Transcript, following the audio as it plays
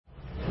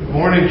Good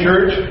morning,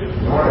 church.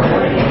 Good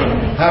morning.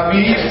 Happy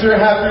Easter,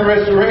 happy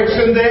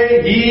Resurrection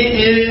Day. He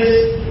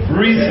is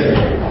risen.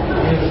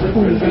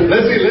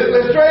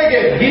 Let's try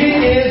again.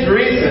 He is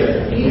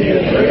risen. He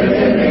is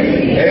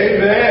risen.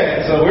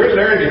 Amen. So we're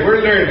learning.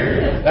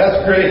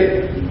 That's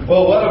great.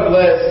 Well, what a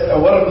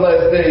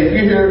blessed day. If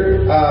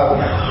you're here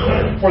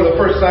for the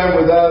first time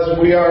with us,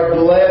 we are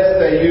blessed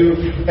that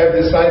you have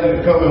decided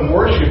to come and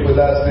worship with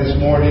us this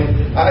morning.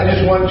 I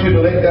just want to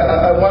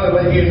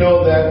let you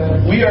know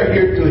that we are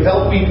here to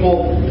help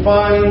people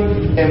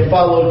find and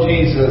follow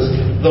Jesus,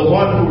 the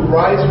one who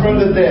rises from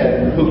the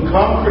dead, who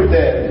conquered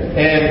death,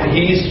 and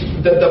He's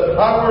the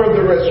power of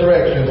the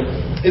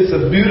resurrection. It's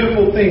a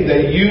beautiful thing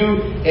that you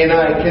and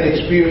I can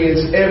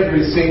experience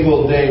every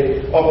single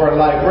day of our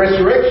life.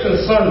 Resurrection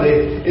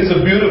Sunday is a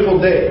beautiful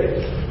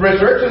day.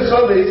 Resurrection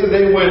Sunday is a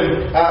day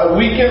when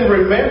we can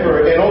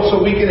remember and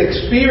also we can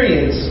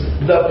experience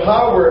the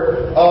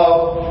power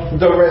of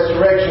the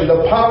resurrection,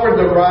 the power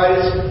to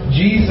rise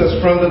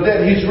Jesus from the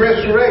dead. His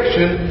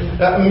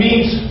resurrection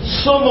means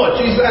so much.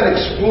 It's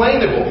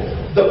unexplainable.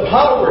 The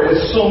power is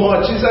so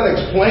much, it's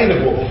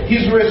unexplainable.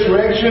 His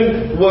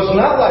resurrection was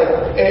not like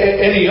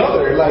any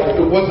other.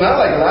 It was not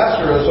like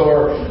Lazarus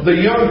or the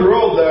young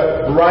girl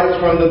that rise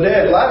from the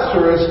dead.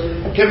 Lazarus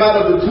came out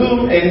of the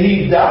tomb and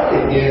he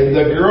died again.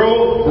 The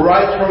girl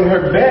rise from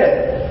her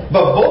bed.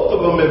 But both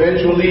of them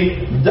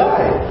eventually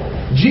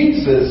died.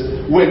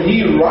 Jesus, when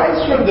He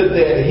rise from the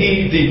dead,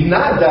 He did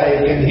not die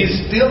again.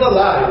 He's still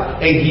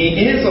alive. And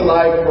He is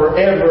alive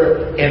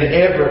forever and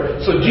ever.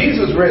 So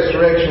Jesus'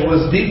 resurrection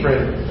was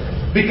different.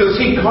 Because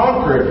He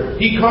conquered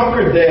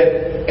death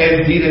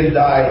and didn't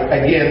die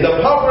again. The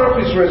power of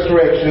His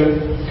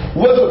resurrection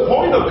was a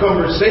point of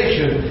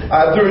conversation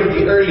during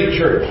the early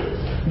church.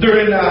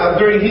 During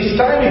his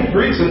time in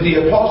prison,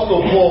 the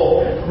Apostle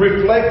Paul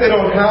reflected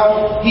on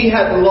how he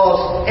had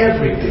lost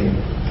everything.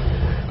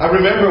 I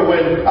remember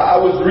when I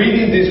was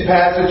reading this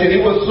passage, and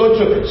it was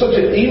such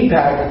an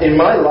impact in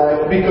my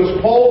life because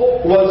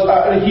Paul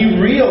he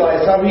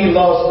realized how he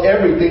lost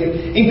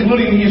everything,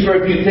 including his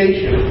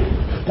reputation.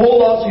 Paul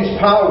lost his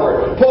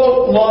power.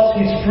 Paul lost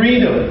his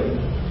freedom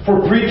for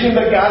preaching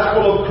the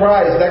gospel of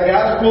Christ, the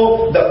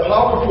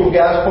powerful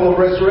gospel of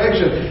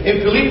resurrection.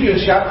 In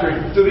Philippians chapter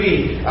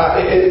 3,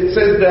 it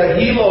says that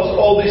he lost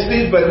all these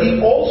things, but he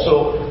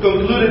also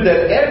concluded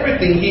that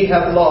everything he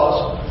had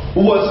lost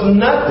was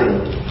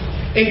nothing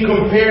in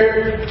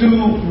compared to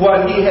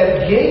what he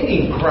had gained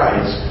in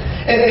Christ.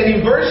 And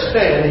in verse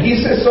 10, he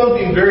says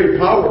something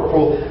very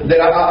powerful that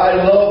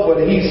I love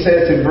what he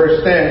says in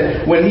verse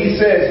 10. When he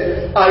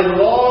says, I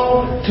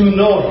long to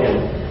know Him.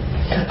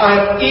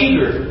 I'm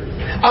eager.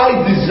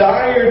 I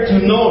desire to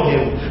know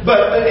Him.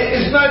 But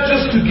it's not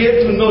just to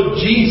get to know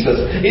Jesus.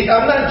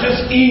 I'm not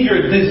just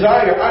eager,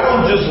 desire. I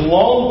don't just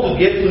long to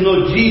get to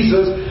know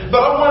Jesus,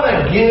 but I want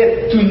to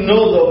get to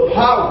know the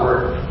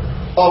power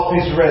of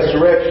His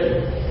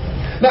resurrection.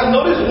 Now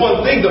notice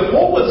one thing, that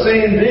Paul was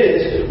saying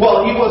this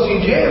while he was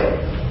in jail.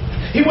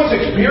 He was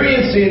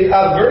experiencing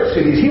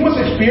adversities. He was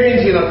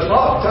experiencing a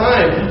tough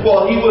time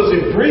while he was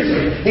in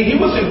prison. And he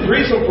was in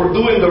prison for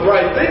doing the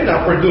right thing,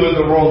 not for doing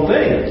the wrong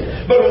thing.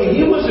 But when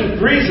he was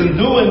in prison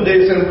doing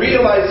this and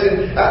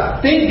realizing,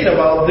 thinking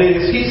about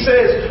this, he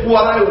says,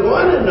 what I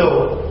want to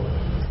know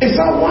is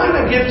I want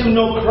to get to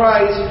know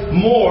Christ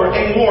more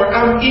and more.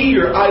 I'm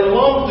eager. I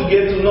long to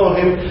get to know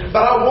Him.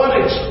 But I want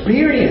to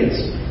experience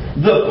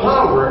the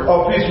power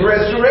of His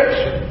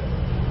resurrection.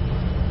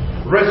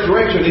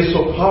 Resurrection is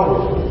so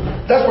powerful.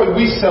 That's why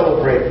we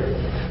celebrate.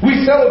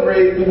 We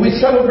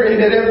celebrate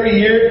it every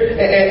year,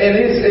 and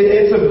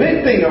it's a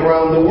big thing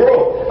around the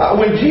world.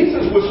 When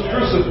Jesus was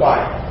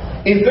crucified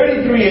in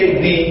 33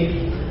 AD,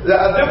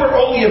 there were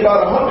only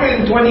about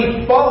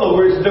 120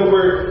 followers that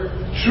were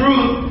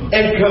true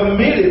and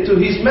committed to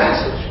His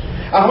message.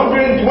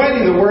 120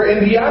 that were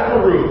in the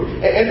upper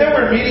room, and they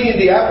were meeting in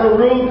the upper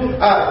room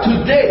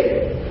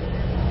today.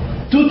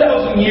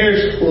 2,000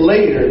 years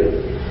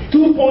later,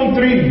 2.3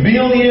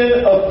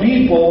 billion of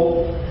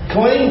people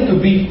claim to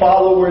be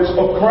followers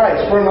of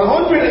Christ. From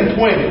 120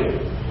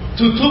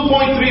 to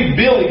 2.3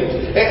 billion.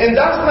 And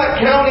that's not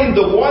counting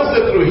the ones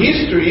that through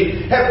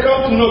history have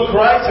come to know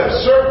Christ, have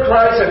served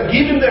Christ, have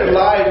given their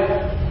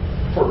life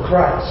for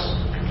Christ.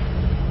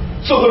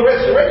 So the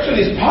resurrection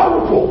is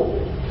powerful.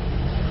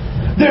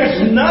 There's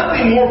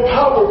nothing more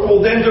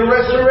powerful than the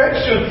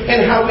resurrection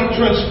and how it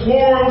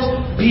transforms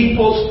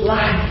people's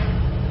life.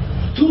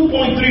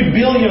 2.3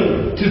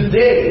 billion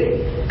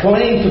today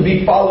claim to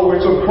be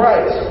followers of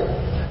Christ.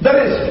 That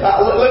is,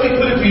 let me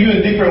put it to you in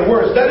different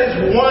words. That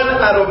is 1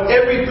 out of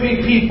every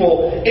 3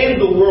 people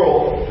in the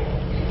world.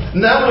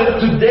 Now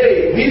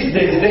today, these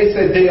days, they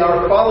say they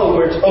are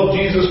followers of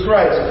Jesus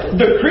Christ.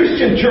 The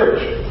Christian church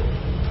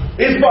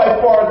is by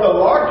far the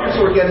largest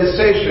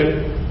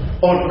organization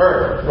on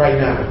earth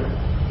right now.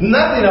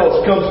 Nothing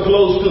else comes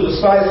close to the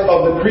size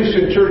of the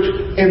Christian church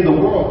in the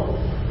world.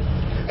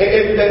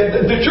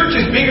 The church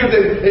is bigger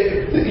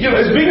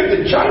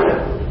than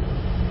China.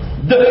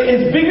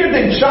 It's bigger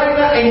than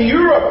China and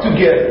Europe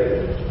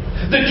together.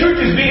 The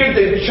church is bigger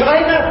than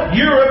China,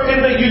 Europe,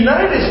 and the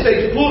United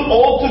States put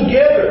all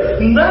together.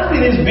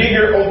 Nothing is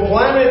bigger on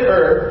planet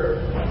Earth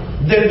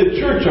than the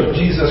church of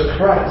Jesus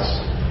Christ.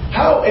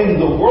 How in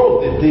the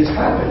world did this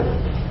happen?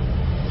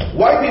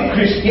 Why did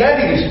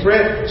Christianity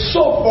spread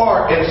so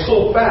far and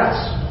so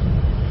fast?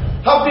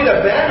 How did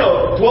a band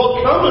of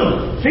 12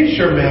 common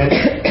fishermen,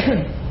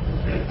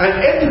 an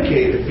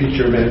educated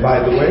fishermen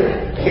by the way,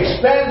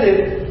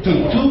 expanded to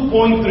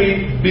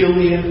 2.3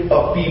 billion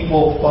of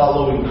people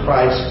following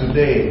Christ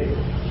today?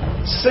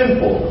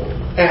 Simple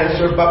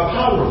answer, but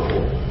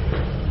powerful.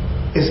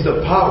 It's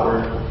the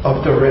power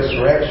of the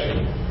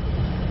resurrection.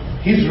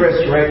 His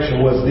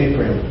resurrection was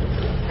different.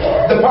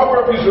 The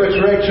power of His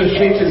resurrection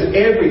changes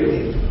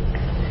everything.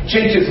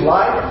 Changes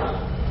life.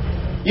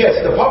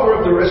 Yes, the power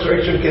of the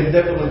resurrection can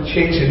definitely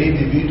change an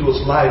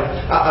individual's life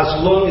as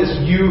long as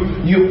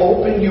you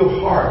open your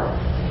heart.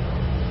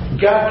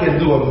 God can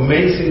do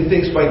amazing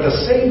things by the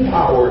same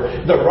power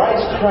that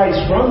raised Christ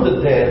from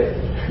the dead.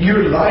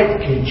 Your life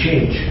can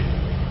change.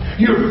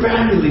 Your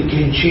family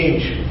can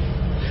change.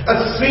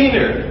 A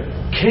sinner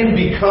can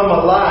become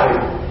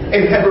alive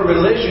and have a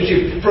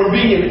relationship. From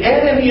being an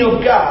enemy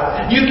of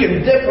God, you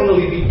can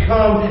definitely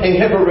become and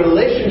have a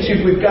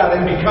relationship with God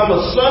and become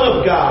a son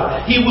of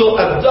God. He will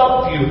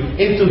adopt you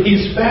into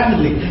His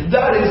family.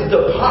 That is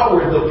the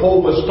power that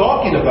Paul was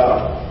talking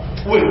about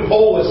when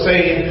Paul was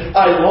saying,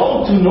 I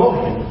long to know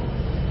Him.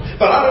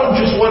 But I don't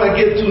just want to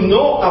get to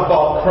know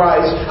about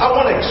Christ. I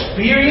want to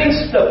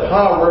experience the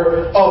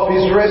power of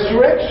His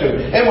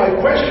resurrection. And my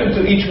question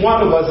to each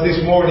one of us this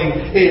morning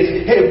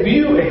is, have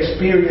you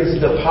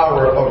experienced the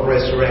power of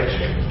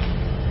resurrection?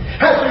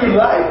 Has your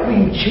life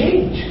been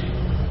changed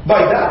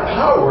by that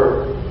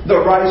power that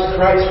raised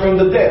Christ from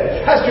the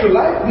dead? Has your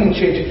life been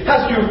changed?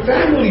 Has your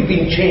family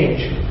been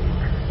changed?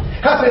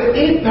 Has it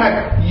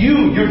impacted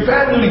you, your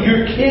family,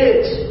 your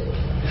kids,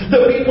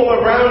 the people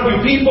around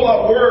you, people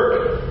at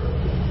work?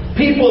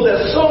 People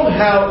that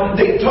somehow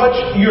they touch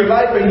your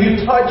life and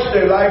you touch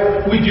their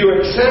life with your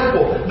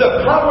example.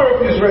 The power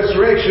of His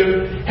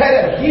resurrection had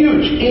a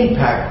huge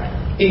impact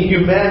in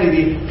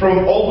humanity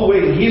from all the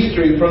way in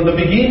history from the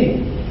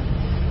beginning.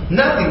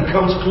 Nothing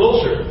comes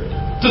closer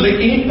to the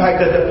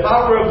impact that the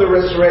power of the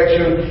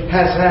resurrection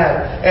has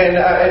had. And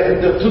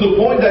to the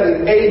point that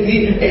in AD,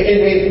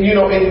 in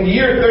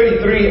year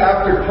 33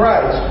 after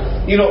Christ,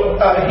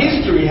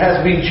 history has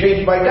been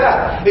changed by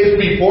that. It's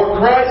before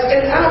Christ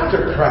and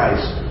after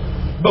Christ.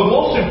 But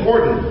most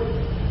important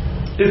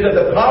is that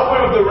the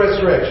power of the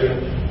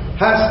resurrection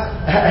has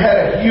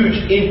had a huge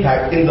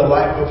impact in the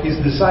life of His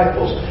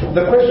disciples.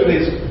 The question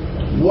is,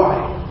 why?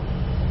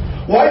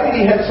 Why did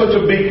He have such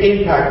a big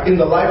impact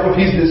in the life of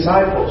His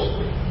disciples?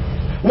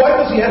 Why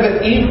does He have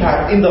an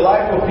impact in the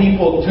life of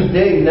people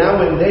today,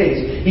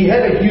 nowadays? He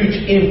had a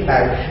huge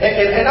impact.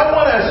 And I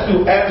want us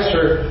to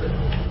answer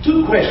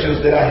two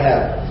questions that I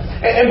have.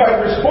 And by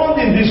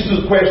responding these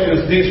two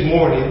questions this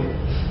morning,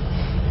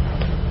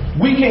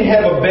 we can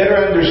have a better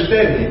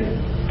understanding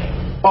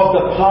of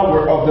the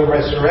power of the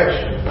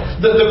resurrection.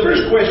 The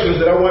first questions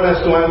that I want us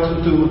to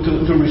answer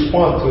to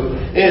respond to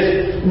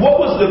is,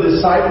 what was the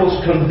disciples'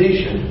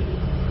 condition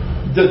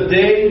the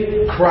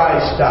day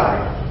Christ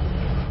died?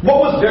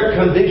 What was their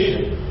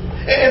condition?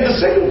 And the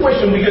second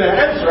question we're going to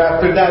answer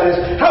after that is,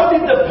 how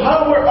did the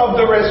power of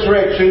the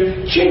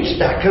resurrection change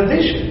that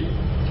condition?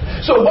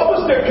 So what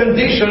was their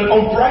condition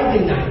on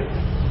Friday night?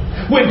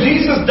 When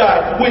Jesus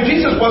died, when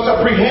Jesus was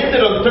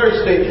apprehended on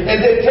Thursday and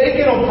then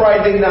taken on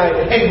Friday night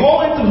and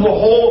going through the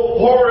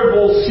whole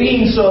horrible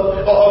scenes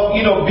of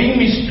being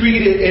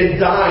mistreated and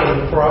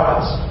dying for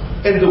us,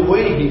 and the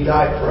way He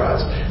died for us,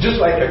 just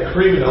like a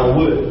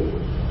criminal would.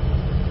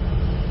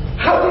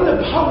 How did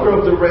the power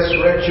of the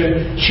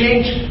resurrection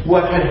change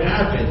what had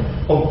happened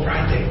on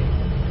Friday?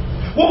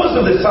 What was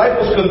the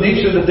disciples'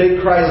 condition the day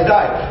Christ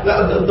died?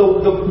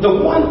 The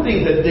one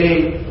thing that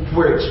they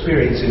were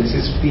experiencing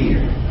is fear.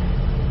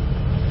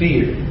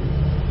 Fear.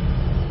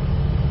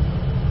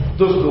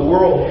 Does the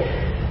world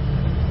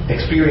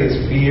experience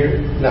fear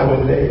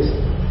nowadays?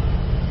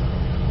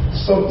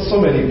 So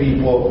many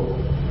people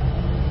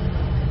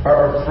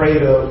are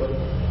afraid of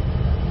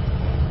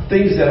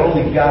things that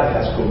only God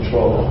has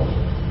control of.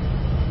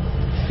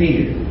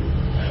 Fear.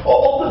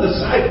 All the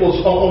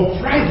disciples on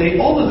Friday,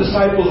 all the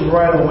disciples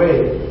right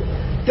away,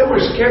 they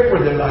were scared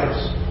for their lives.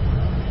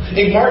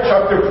 In Mark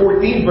chapter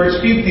 14, verse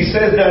 50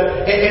 says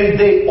that, and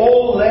they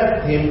all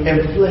left Him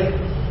and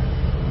fled.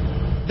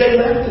 They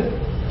left Him.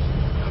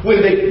 When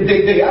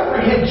they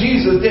apprehend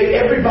Jesus,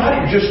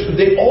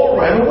 they all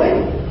ran away.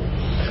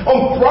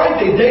 On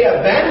Friday, they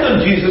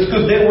abandoned Jesus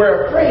because they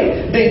were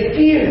afraid. They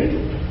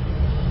feared.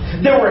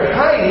 They were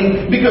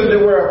hiding because they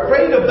were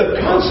afraid of the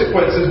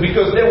consequences,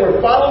 because they were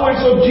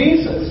followers of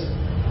Jesus.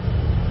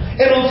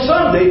 And on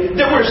Sunday,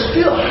 they were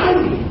still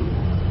hiding.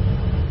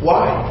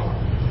 Why?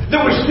 They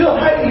were still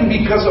hiding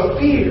because of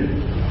fear.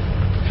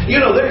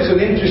 There's an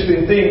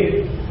interesting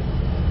thing.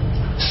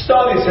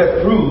 Studies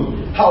have proved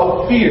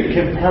how fear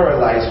can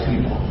paralyze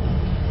people.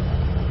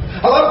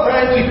 A lot of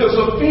times because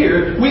of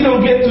fear, we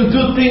don't get to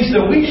do things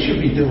that we should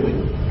be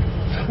doing.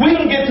 We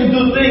don't get to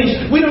do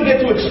things, we don't get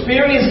to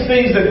experience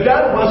things that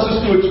God wants us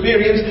to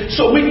experience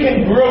so we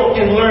can grow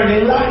and learn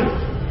in life.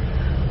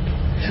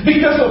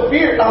 Because of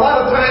fear, a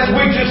lot of times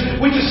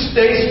we just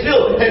stay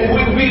still, and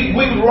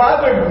we'd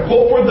rather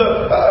go for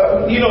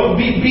the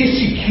be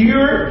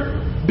secure,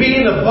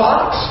 be in a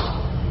box,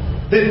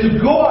 than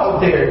to go out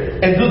there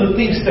and do the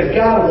things that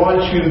God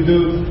wants you to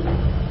do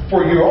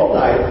for your own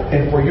life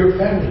and for your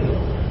family.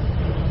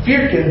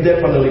 Fear can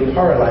definitely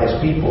paralyze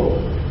people.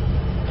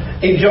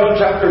 In John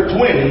chapter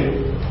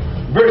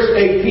 20, verse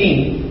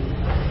 18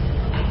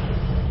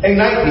 and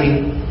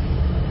 19,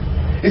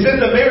 it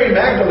says that Mary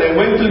Magdalene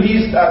went to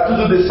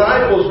the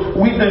disciples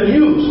with the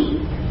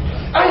news.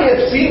 I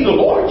have seen the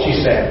Lord, she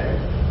said.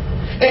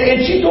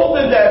 And she told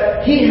them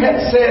that He had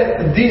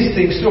said these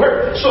things to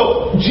her.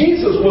 So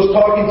Jesus was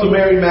talking to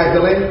Mary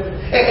Magdalene,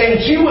 and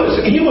He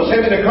was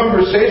having a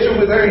conversation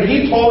with her, and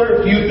He told her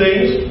a few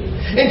things.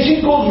 And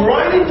she goes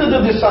right into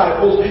the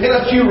disciples, and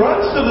as she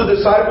runs to the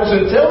disciples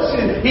and tells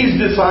His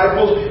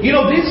disciples,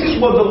 this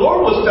is what the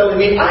Lord was telling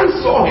me. I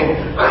saw Him.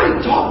 I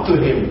talked to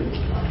Him.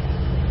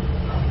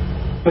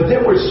 But they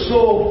were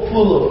so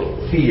full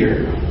of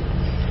fear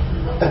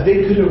that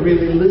they couldn't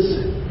really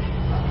listen.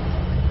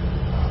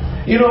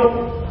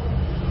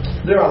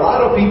 There are a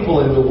lot of people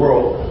in the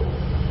world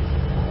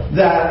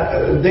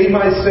that they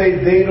might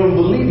say they don't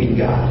believe in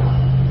God.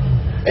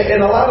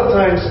 And a lot of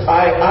times,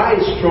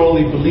 I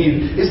strongly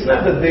believe it's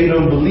not that they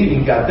don't believe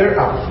in God. They're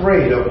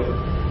afraid of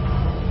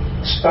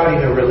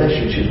starting a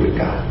relationship with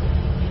God.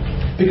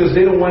 Because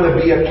they don't want to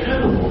be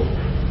accountable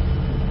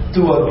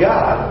to a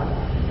God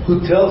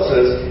who tells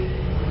us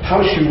how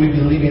should we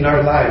be living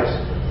our lives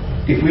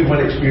if we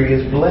want to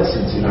experience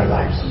blessings in our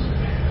lives.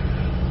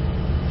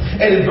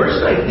 And in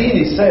verse 19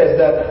 it says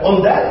that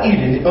on that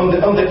evening, on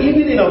the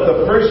evening of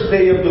the first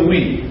day of the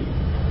week,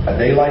 a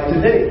day like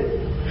today,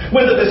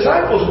 when the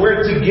disciples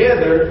were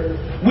together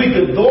with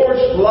the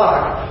doors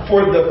locked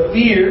for the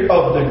fear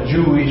of the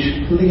Jewish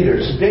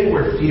leaders. They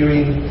were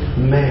fearing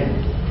men.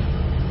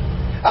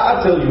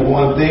 I'll tell you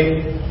one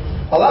thing.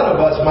 A lot of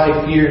us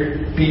might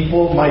fear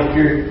people, might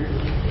fear,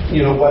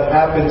 what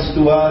happens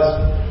to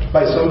us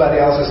by somebody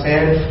else's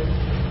hands.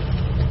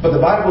 But the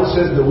Bible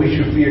says that we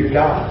should fear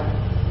God.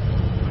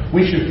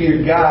 We should fear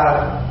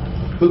God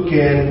who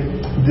can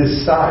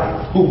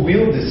decide, who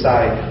will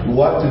decide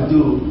what to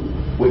do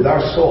with our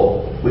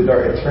soul, with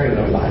our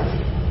eternal life.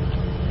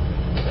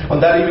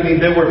 On that evening,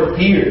 they were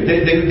feared.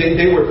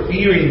 They were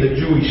fearing the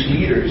Jewish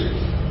leaders.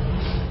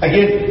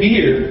 Again,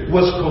 fear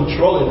was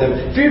controlling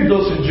them. Fear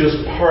doesn't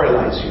just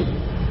paralyze you,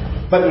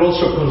 but it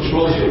also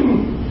controls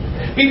you.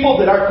 People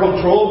that are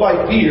controlled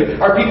by fear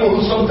are people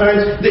who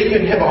sometimes they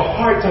can have a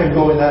hard time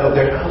going out of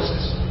their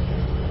houses.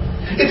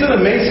 It's an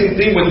amazing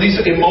thing when these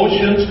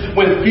emotions,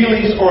 when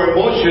feelings or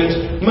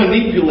emotions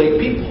manipulate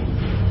people.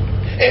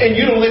 And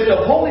you don't let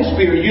the Holy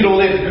Spirit, you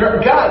don't let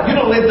God, you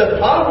don't let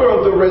the power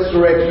of the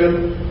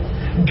resurrection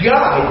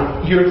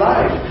guide your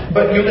life.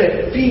 But you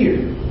let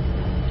fear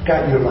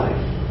guide your life,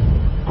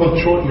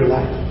 control your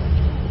life.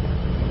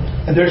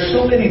 And there's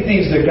so many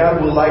things that God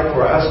would like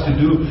for us to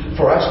do,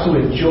 for us to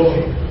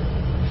enjoy.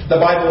 The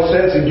Bible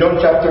says in John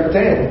chapter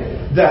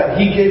 10 that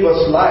He gave us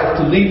life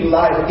to live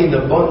life in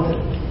abundance.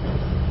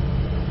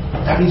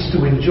 That means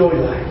to enjoy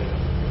life.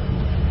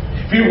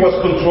 Fear was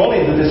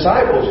controlling the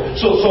disciples.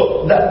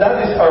 So that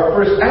is our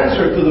first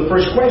answer to the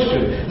first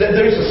question.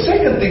 There's a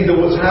second thing that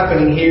was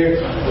happening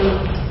here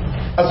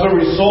as a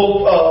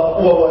result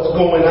of what was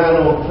going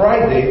on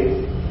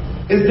Friday,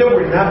 is they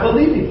were not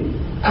believing.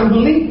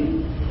 Unbelief.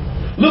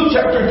 Luke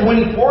chapter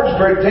 24,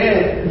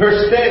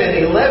 verse 10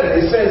 and 11,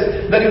 it says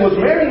that it was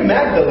Mary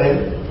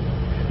Magdalene,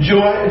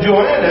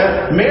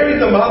 Joanna, Mary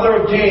the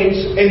mother of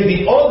James, and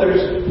the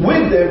others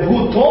with them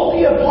who told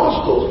the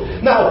apostles.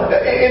 Now,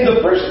 in the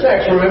first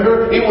text,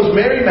 remember, it was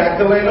Mary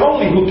Magdalene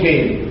only who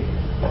came.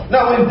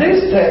 Now, in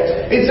this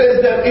text, it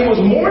says that it was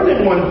more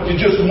than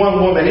just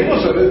one woman. It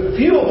was a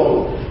few of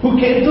them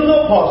who came to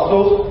the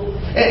apostles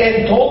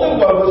and told them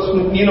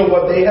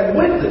what they had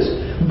witnessed.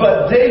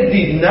 But they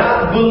did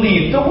not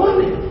believe the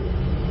woman.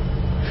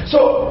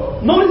 So,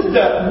 notice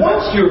that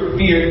once you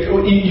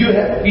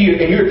have fear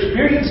and you're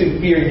experiencing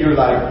fear in your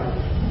life,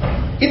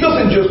 it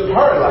doesn't just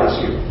paralyze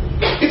you.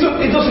 It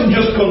doesn't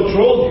just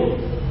control you.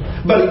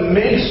 But it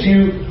makes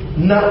you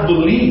not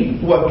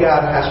believe what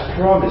God has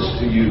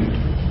promised to you.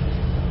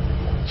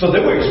 So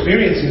they were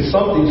experiencing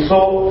something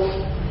so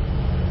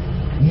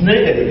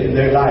negative in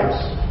their lives.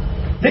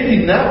 They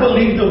did not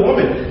believe the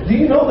woman. Do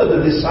you know that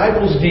the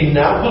disciples did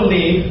not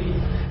believe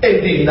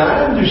and did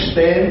not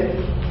understand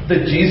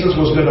that Jesus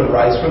was going to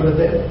rise from the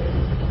dead?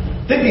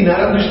 They did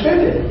not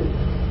understand it.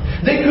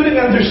 They couldn't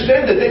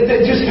understand it.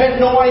 They just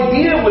had no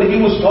idea what He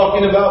was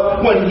talking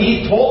about when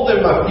He told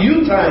them a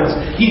few times.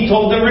 He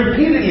told them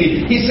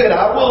repeatedly. He said,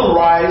 I will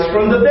rise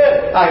from the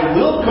dead. I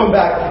will come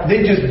back.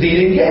 They just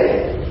didn't get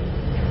it.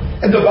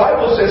 And the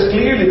Bible says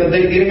clearly that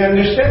they didn't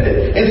understand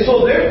it. And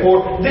so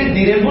therefore, they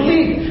didn't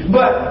believe.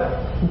 But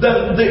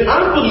the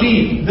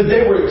unbelief that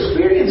they were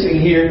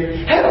experiencing here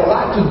had a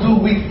lot to do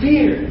with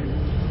fear.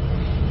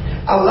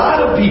 A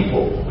lot of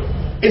people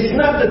It's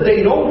not that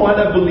they don't want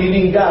to believe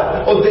in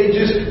God, or they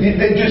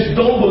just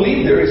don't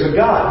believe there is a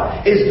God.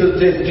 It's that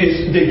they're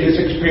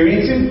just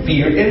experiencing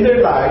fear in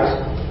their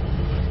lives,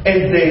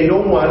 and they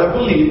don't want to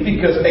believe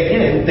because,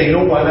 again, they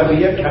don't want to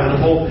be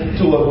accountable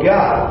to a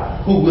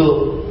God who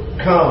will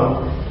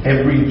come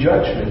and bring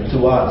judgment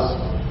to us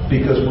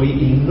because we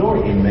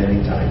ignore Him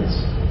many times.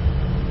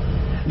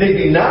 They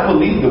did not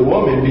believe the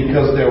woman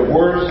because their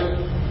words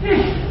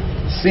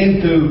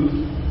seemed to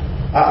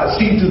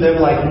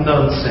them like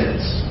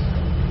nonsense.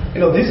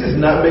 This is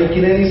not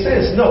making any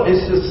sense. No,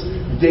 it's just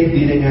they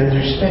didn't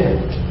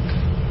understand.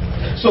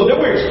 So they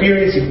were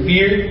experiencing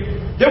fear,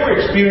 they were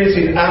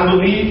experiencing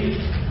unbelief,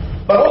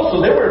 but also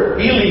there was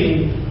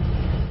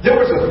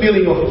a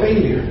feeling of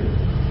failure.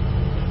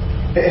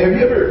 Have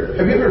you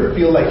ever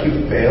feel like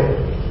you failed?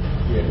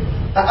 Yeah.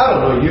 I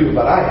don't know you,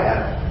 but I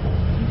have.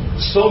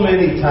 So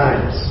many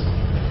times.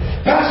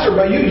 Pastor,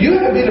 but you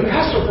have been a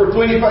pastor for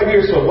 25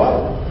 years, so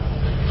what?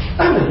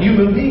 I'm a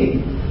human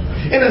being.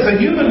 And as a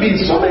human being,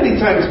 so many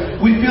times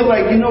we feel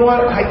like, you know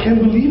what? I can't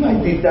believe I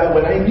did that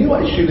when I knew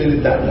I shouldn't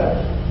have done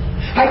that.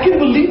 I can't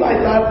believe I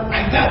thought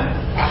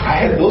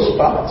I had those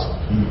thoughts.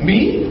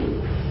 Me?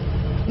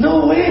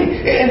 No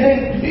way. And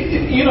then,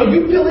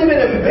 you feel even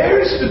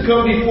embarrassed to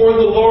come before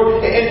the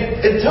Lord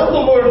and tell the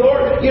Lord,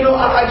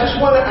 I just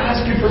want to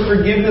ask you for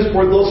forgiveness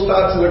for those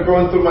thoughts that are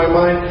going through my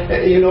mind.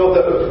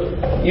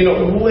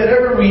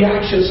 Whatever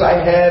reactions I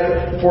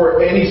had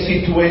for any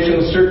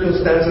situation,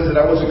 circumstances that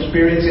I was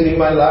experiencing in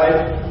my life.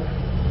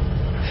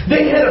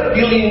 They had a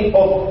feeling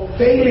of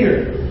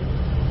failure.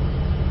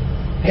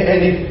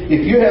 And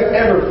if you have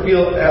ever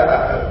feel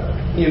that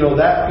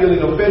feeling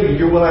of failure,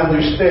 you will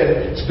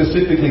understand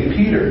specifically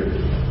Peter.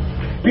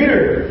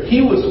 Peter,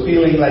 he was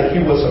feeling like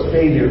he was a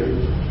failure.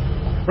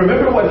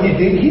 Remember what he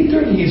did? He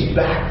turned his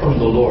back on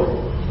the Lord.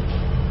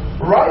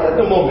 Right at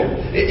the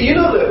moment.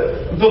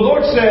 The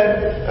Lord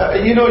said,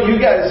 you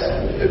guys,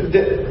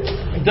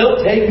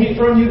 they'll take me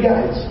from you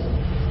guys.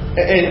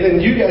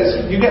 And you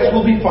guys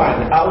will be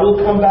fine. I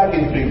will come back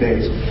in 3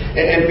 days.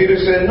 And Peter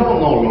said, no,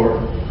 Lord.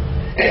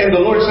 And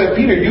the Lord said,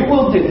 Peter, you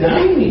will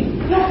deny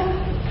me.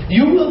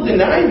 You will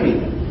deny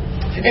me.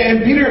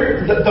 And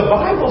Peter, the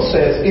Bible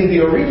says, in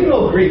the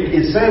original Greek,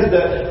 it says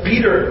that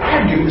Peter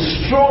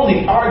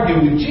strongly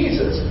argued with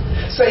Jesus,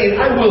 saying,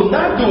 I will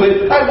not do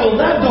it, I will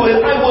not do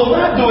it, I will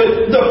not do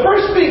it. The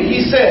first thing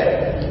he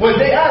said, when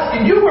they asked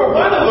him, you were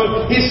one of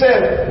them, he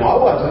said, no, I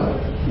wasn't.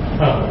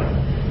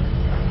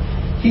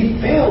 He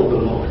failed the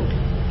Lord.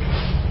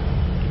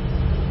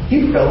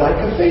 He felt like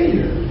a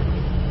failure.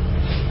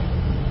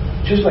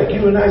 Just like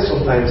you and I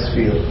sometimes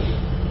feel,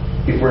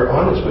 if we're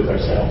honest with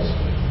ourselves.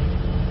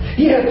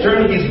 He had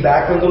turned his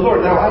back on the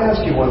Lord. Now I ask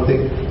you one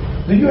thing.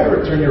 Do you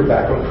ever turn your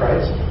back on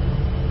Christ?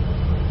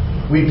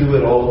 We do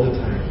it all the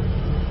time.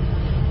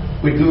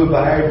 We do it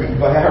by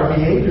our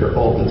behavior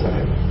all the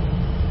time.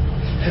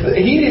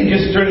 He didn't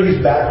just turn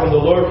his back on the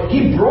Lord.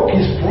 He broke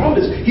his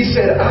promise. He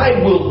said, I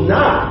will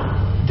not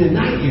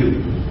deny you.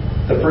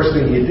 The first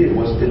thing he did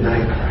was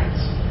deny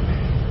Christ.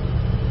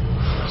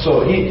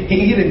 So he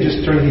didn't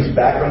just turn his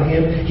back on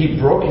him.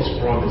 He broke his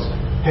promise.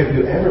 Have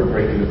you ever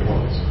broken the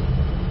promise?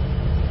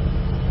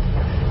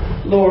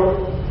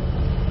 Lord,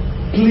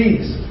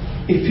 please,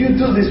 if you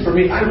do this for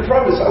me, I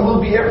promise I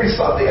will be every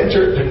Sunday at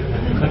church.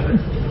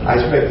 I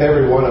expect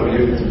every one of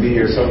you to be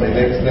here Sunday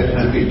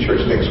to be at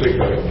church next week.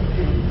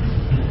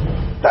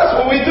 That's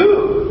what we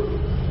do.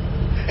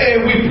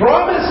 And we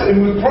promise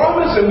and we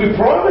promise and we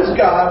promise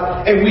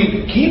God, and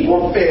we keep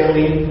on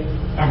failing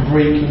and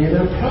breaking in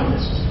our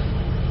promises.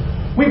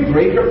 We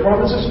break our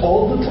promises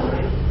all the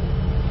time.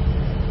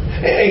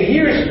 And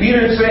here's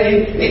Peter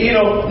saying,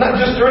 not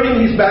just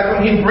turning his back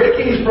on him,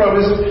 breaking his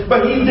promises,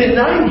 but he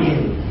denied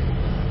him.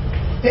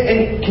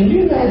 And can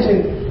you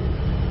imagine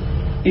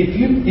if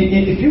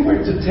you were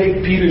to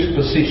take Peter's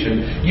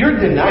position? You're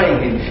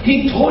denying him.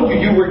 He told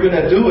you were going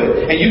to do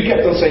it, and you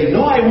kept on saying,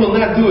 no, I will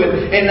not do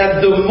it. And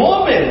at the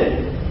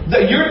moment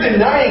that you're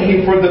denying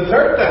him for the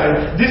third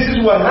time, this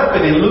is what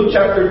happened in Luke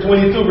chapter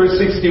 22 verse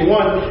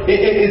 61.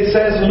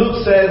 Luke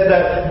says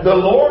that the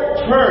Lord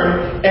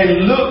turned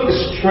and looked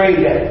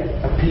straight at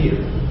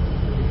Peter.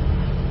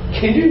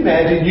 Can you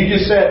imagine? You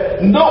just said,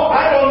 no,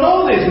 I don't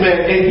know this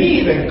man. And he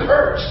even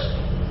cursed.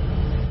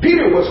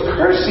 Peter was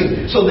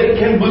cursing so they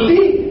can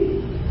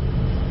believe.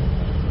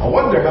 I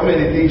wonder how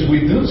many things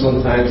we do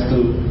sometimes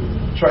to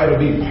try to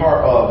be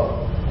part of,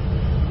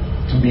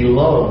 to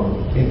belong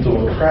into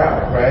a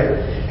crowd,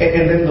 right?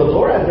 And then the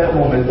Lord, at that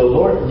moment, the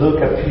Lord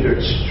looked at Peter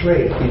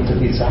straight into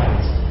his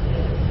eyes.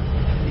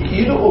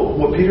 You know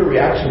what Peter's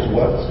reaction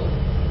was?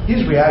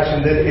 His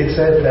reaction, it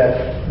said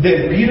that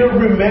then Peter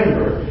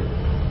remembered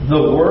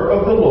the word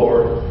of the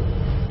Lord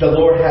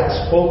had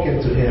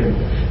spoken to him.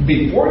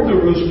 Before the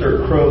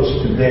rooster crows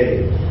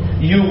today,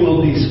 you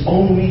will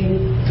disown me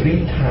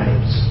 3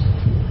 times.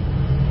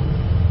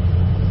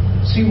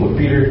 See what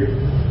Peter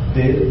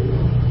did?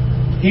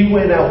 He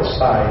went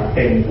outside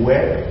and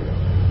wept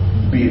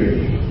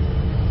bitterly.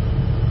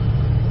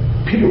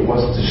 Peter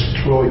was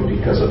destroyed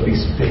because of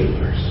his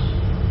failures.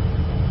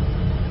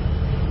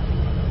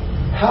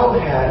 how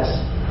has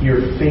your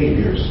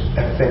failures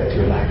affected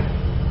your life?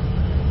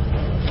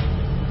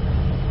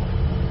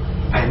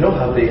 I know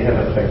how they have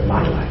affected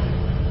my life.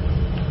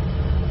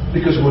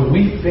 Because when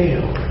we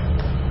fail,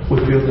 we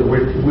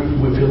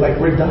feel like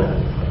we're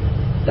done.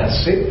 That's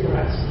it for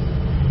us.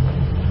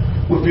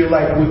 We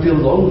feel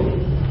lonely.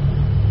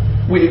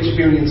 We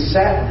experience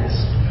sadness.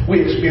 We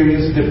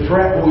experience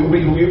depression.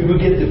 We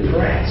get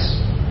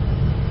depressed.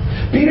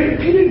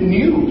 Peter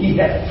knew he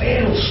had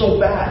failed so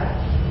bad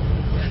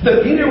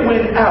that Peter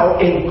went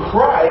out and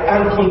cried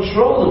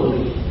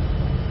uncontrollably.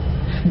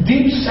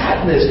 Deep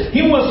sadness.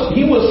 He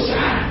was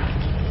sad.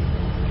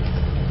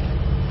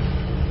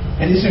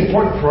 And it's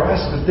important for us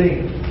to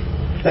think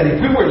that if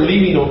we were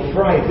living on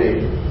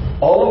Friday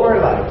all of our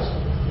lives,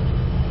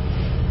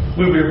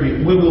 we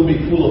will be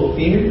full of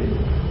fear.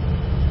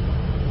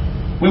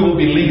 We will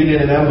be living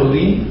in an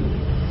unbelief.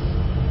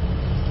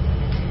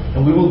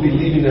 And we will be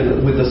living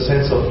with a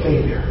sense of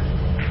failure.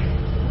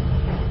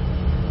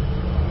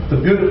 The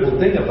beautiful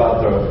thing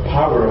about the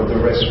power of the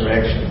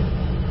resurrection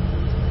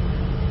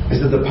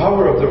is that the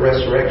power of the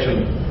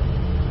resurrection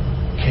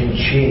can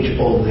change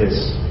all this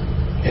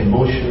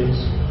emotions,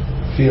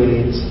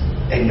 feelings,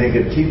 and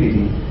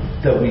negativity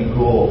that we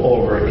go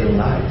over in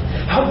life.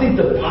 How did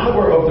the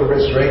power of the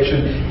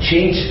resurrection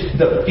change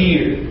the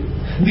fear,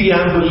 the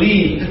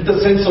unbelief, the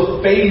sense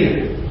of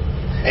failure?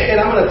 And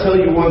I'm going to tell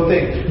you one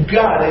thing.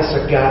 God is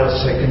a God of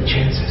second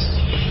chances.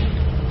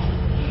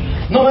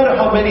 No matter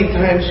how many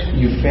times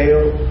you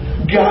fail,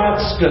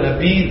 God's going to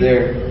be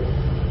there.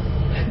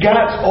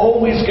 God's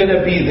always going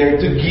to be there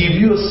to give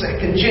you a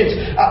second chance.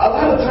 A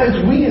lot of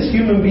times we as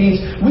human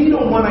beings, we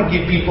don't want to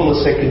give people a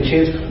second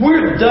chance.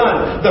 We're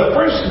done. The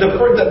first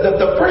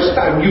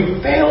time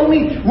you fail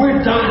me, we're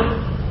done.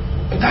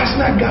 But that's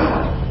not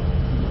God.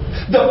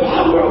 The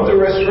power of the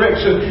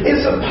resurrection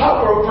is a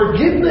power of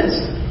forgiveness.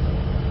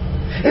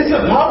 It's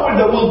a power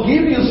that will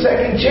give you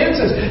second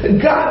chances.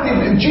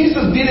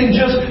 Jesus didn't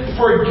just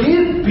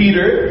forgive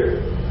Peter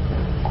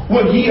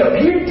when he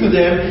appeared to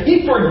them.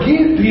 He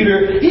forgave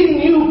Peter. He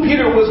knew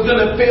Peter was going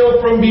to fail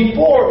from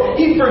before.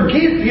 He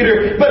forgave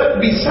Peter.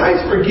 But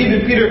besides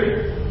forgiving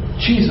Peter,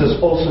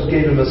 Jesus also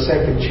gave him a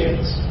second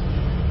chance.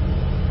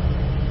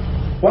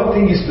 One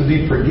thing is to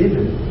be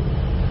forgiven.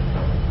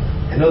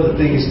 Another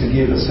thing is to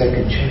give a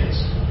second chance.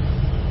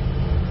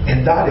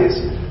 And that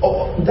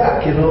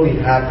can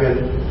only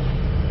happen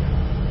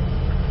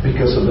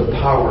because of the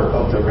power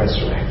of the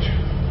resurrection.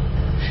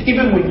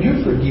 Even when you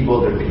forgive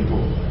other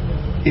people,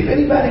 if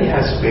anybody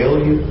has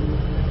failed you,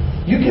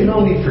 you can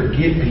only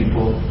forgive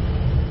people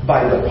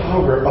by the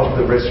power of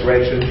the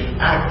resurrection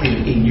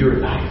acting in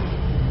your life.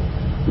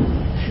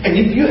 And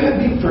if you have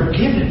been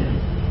forgiven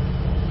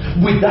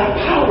with that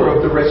power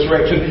of the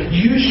resurrection,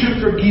 you should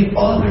forgive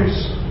others.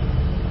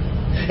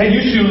 And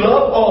you should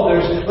love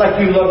others like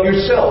you love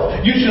yourself.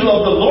 You should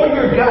love the Lord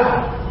your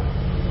God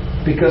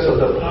because of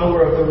the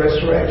power of the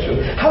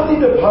resurrection. How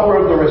did the power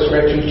of the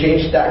resurrection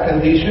change that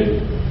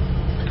condition?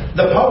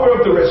 The power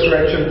of the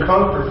resurrection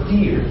conquered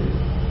fear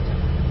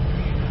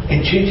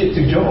and change it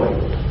to joy.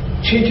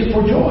 Change it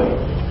for joy.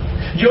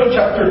 John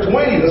chapter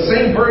 20, the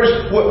same verse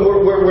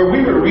where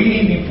we were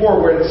reading before,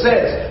 where it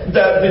says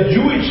that the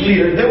Jewish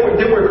leaders,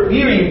 they were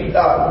fearing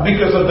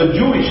because of the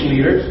Jewish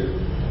leaders.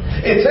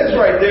 It says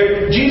right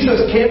there,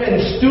 Jesus came and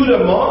stood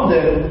among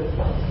them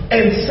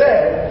and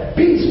said,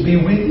 "Peace be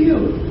with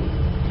you."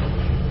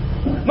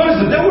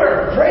 Notice that they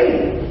were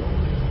afraid.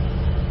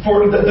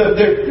 For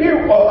their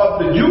fear of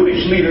the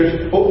Jewish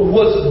leaders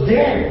was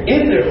there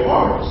in their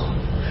hearts.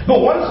 But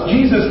once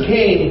Jesus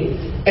came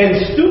and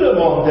stood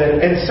among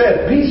them and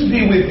said, "Peace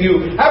be with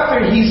you,"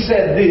 after he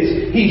said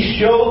this, he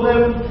showed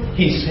them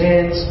his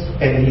hands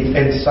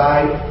and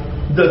side.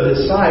 The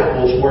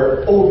disciples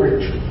were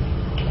overjoyed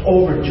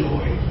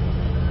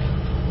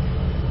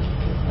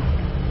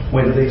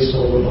when they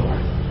saw the Lord.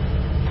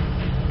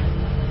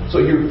 So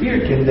your fear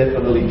can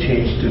definitely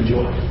change to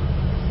joy.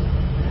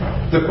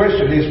 The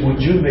question is,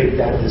 would you make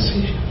that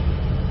decision?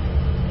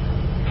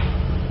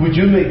 Would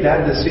you make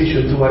that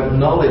decision to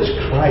acknowledge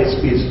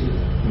Christ is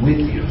with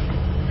you?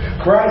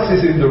 Christ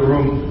is in the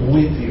room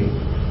with you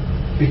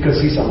because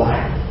He's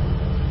alive.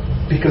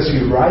 Because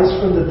He rose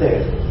from the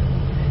dead.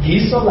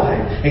 He's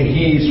alive and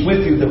He is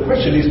with you. The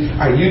question is,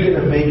 are you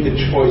going to make the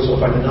choice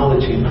of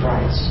acknowledging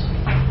Christ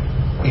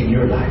in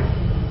your life?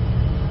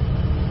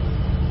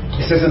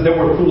 It says that they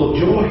were full of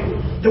joy.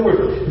 They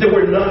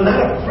were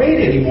not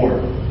afraid anymore.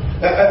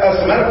 As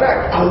a matter of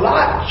fact, a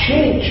lot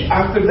changed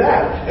after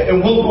that.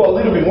 And we'll go a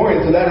little bit more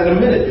into that in a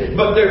minute.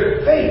 But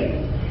their faith,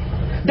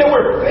 they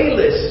were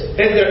faithless,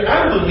 and their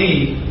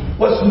unbelief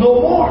was no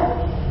more.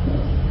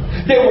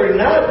 They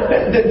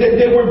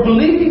were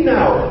believing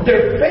now.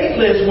 Their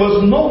faithless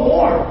was no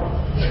more.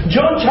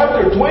 John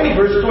chapter 20,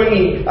 verse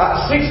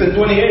 26 and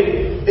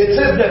 28, it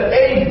says that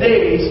 8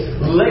 days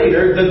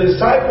later, the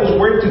disciples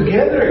were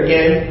together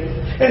again,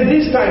 and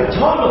this time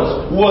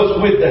Thomas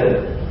was with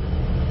them.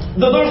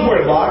 The doors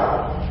were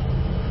locked,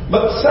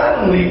 but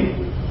suddenly,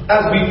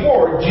 as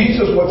before,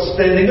 Jesus was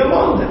standing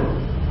among them.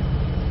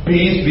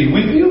 "Peace be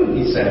with you,"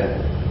 He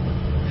said.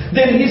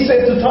 Then he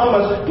said to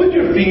Thomas, put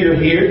your finger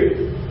here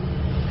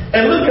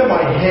and look at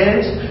my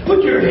hands.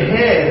 Put your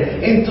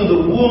hand into the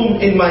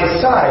wound in my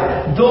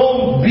side.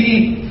 Don't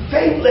be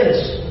faithless.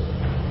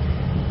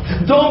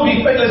 Don't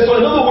be faithless. So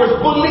in other words,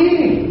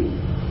 believe.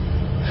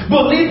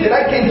 Believe that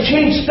I can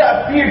change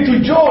that fear to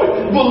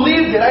joy.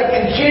 Believe that I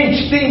can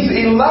change things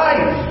in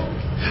life.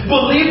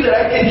 Believe that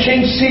I can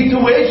change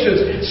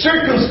situations,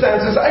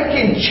 circumstances. I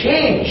can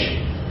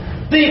change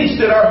things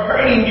that are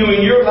hurting you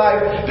in your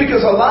life.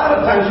 Because a lot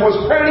of times what's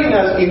hurting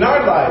us in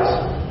our lives,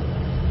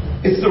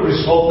 it's the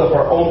result of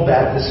our own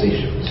bad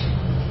decisions.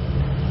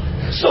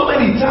 So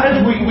many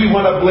times we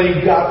want to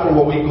blame God for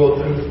what we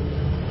go through.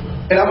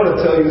 And I'm going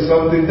to tell you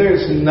something.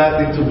 There's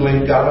nothing to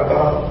blame God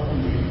about.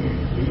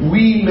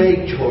 We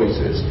make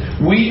choices.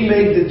 We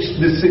make the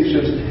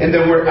decisions. And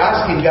then we're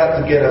asking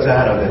God to get us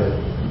out of it.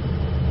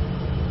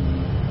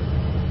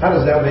 How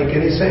does that make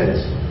any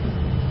sense?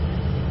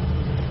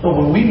 No,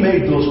 when we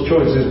make those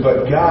choices,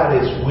 but God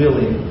is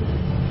willing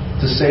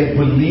to say,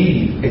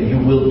 believe and you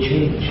will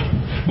change.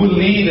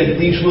 Believe and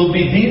things will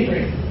be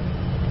different.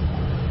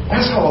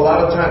 That's why a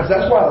lot of times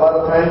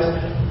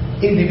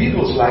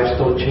individuals' lives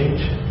don't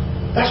change.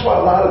 That's why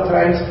a lot of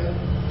times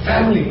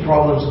family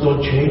problems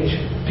don't change.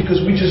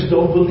 Because we just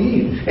don't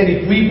believe. And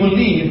if we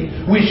believe,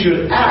 we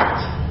should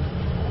act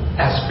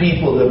as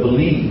people that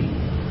believe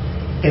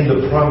in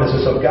the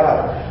promises of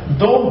God.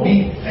 Don't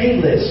be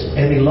faithless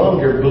any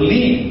longer.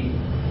 Believe.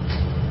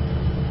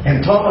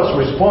 And Thomas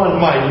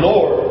responded, my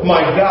Lord,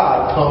 my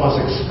God, Thomas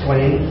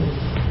exclaimed.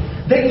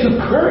 They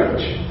took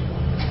courage.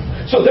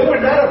 So they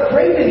were not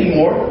afraid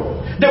anymore.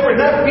 They were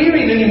not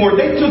fearing anymore.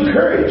 They took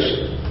courage.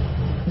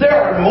 There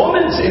are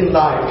moments in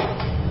life,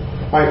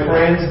 my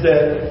friends,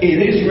 that it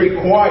is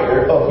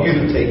required of you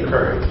to take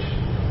courage.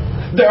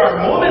 There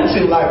are moments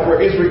in life where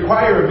it's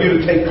required of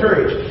you to take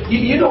courage.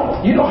 You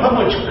know how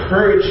much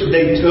courage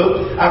they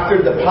took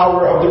after the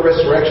power of the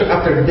resurrection,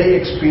 after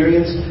they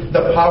experienced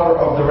the power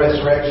of the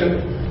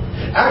resurrection?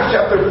 Acts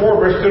chapter 4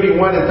 verse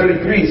 31 and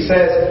 33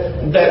 says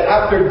that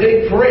after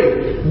they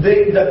prayed,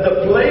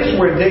 the place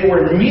where they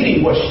were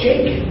meeting was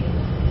shaking.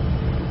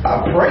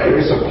 Prayer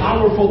is a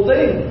powerful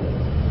thing.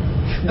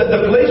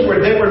 The place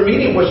where they were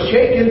meeting was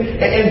shaken,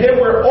 and they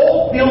were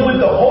all filled with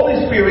the Holy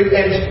Spirit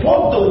and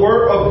spoke the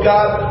word of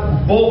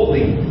God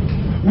boldly.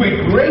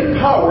 With great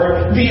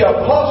power, the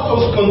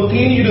apostles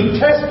continued to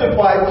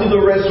testify to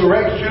the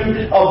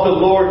resurrection of the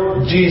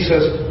Lord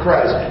Jesus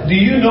Christ. Do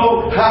you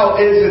know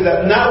how is it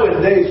that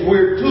nowadays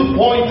we're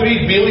 2.3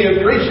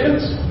 billion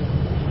Christians?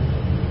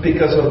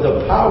 Because of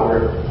the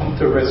power of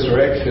the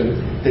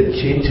resurrection that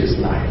changes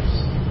lives.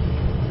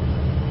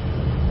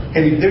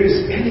 And if there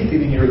is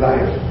anything in your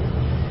life,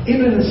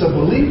 even as a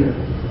believer,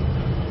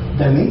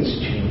 that needs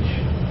change,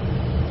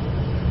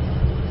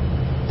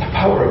 the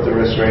power of the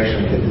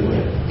resurrection can do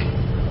it.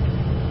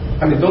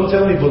 I mean, don't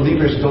tell me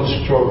believers don't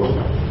struggle,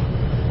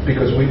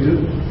 because we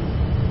do.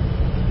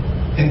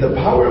 And the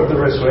power of the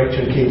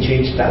resurrection can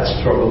change that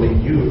struggle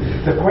in you.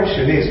 The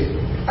question is,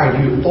 are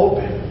you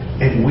open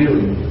and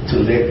willing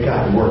to let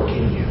God work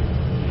in you?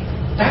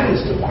 That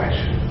is the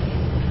question.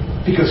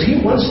 Because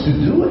He wants to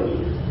do it.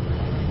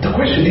 The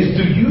question is,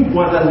 do you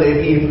want to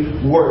let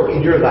Him work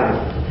in your life?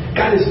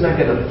 God is not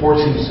going to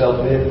force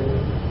Himself in.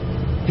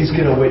 He's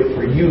going to wait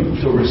for you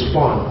to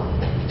respond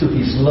to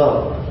His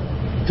love,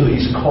 to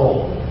His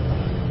call,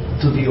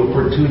 to the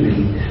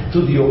opportunity,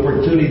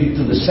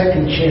 to the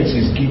second chance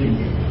He's giving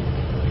you.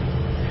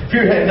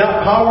 Fear had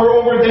not power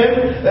over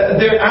them.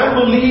 Their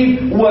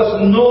unbelief was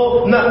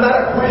not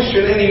a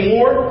question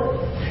anymore.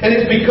 And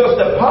it's because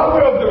the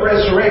power of the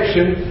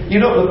resurrection,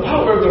 the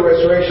power of the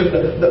resurrection,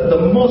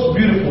 the most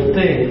beautiful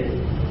thing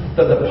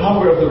that the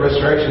power of the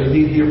resurrection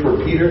did here for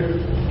Peter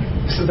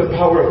is that the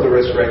power of the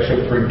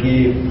resurrection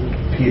forgave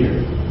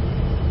Peter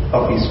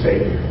of his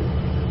failure.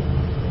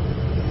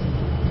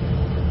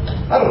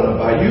 I don't know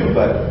about you,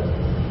 but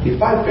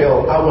if I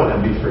fail, I want to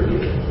be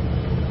forgiven.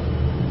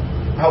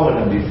 I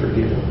want to be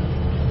forgiven.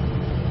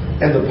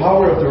 And the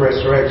power of the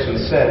resurrection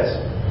says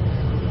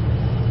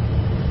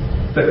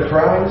that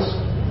Christ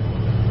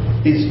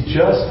is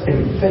just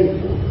and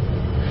faithful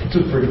to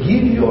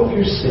forgive you of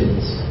your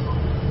sins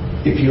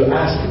if you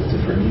ask Him to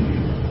forgive you.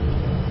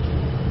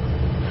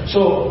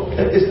 So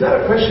it's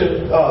not a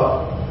question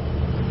of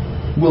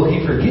will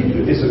He forgive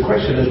you? It's a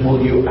question is,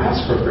 will you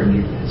ask for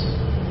forgiveness?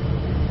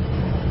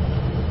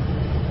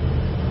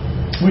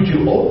 Would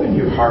you open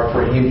your heart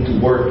for Him to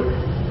work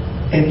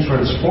and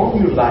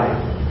transform your life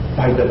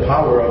by the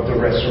power of the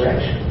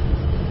resurrection?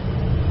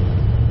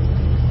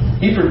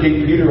 He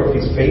forgave Peter of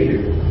his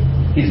failure,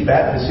 his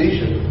bad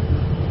decision,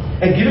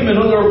 and give him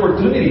another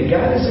opportunity.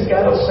 God is a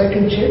God of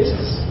second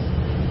chances.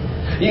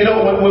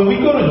 When we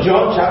go to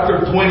John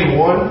chapter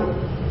 21,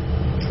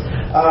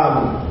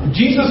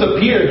 Jesus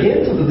appeared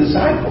again to the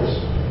disciples.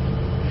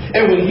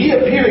 And when He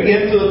appeared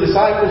again to the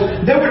disciples,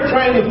 they were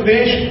trying to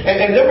fish,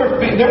 and they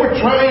were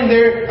trying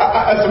there.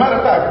 As a matter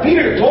of fact,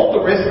 Peter told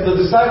the rest of the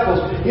disciples,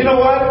 you know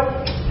what?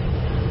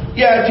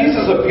 Yeah,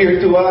 Jesus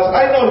appeared to us.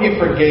 I know He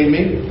forgave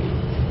me.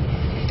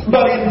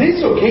 But in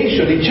this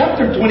occasion, in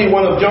chapter 21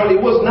 of John,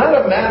 it was not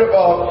a matter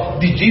of,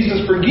 did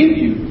Jesus forgive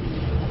you?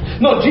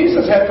 No,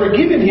 Jesus had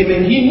forgiven him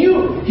and he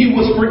knew he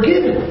was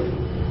forgiven.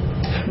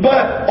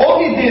 But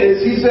all he did is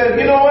he said,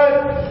 you know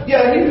what?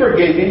 Yeah, he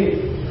forgave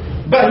me.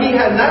 But he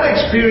had not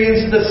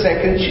experienced the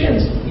second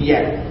chance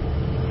yet.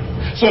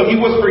 So he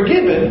was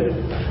forgiven,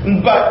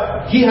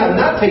 but he had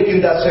not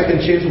taken that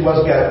second chance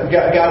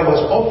God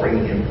was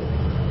offering him.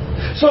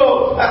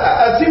 So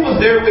as he was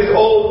there with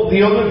all the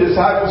other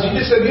disciples, he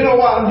just said, you know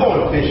what, I'm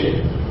going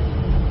fishing.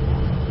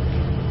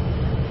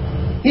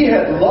 He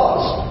had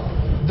lost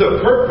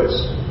the purpose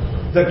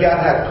that God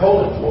had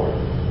called him for.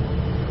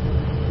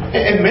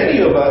 And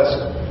many of us,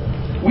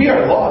 we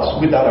are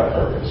lost without a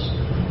purpose.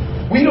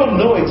 We don't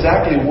know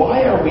exactly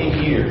why are we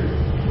here.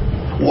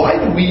 Why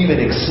do we even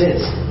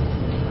exist?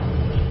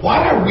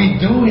 What are we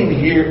doing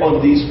here on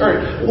this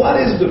earth?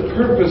 What is the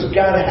purpose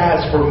God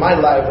has for my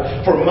life,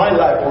 for my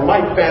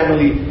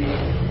family,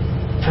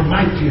 for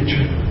my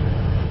future,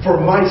 for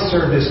my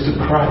service to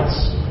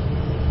Christ?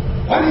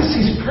 What is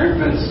His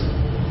purpose?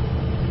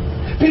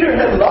 Peter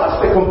had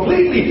lost it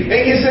completely.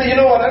 And he said, you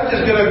know what, I'm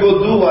just going to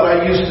go do what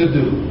I used to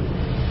do.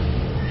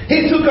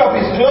 He took off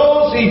his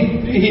clothes,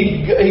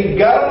 he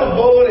got on the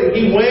boat and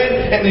he went,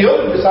 and the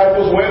other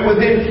disciples went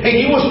with him, and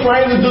he was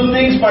trying to do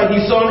things by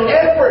his own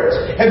efforts.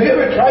 Have you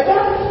ever tried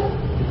that?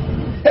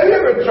 Have you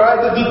ever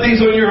tried to do things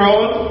on your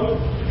own?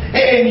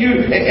 And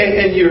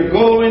you're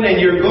going and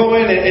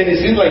it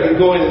seems like you're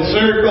going in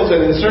circles,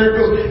 and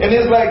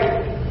it's like,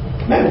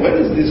 man,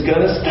 when is this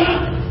gonna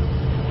stop?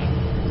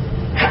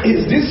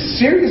 Is this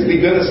seriously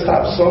gonna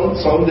stop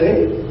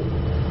someday?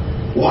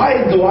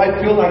 Why do I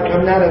feel like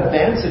I'm not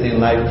advancing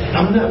in life?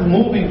 I'm not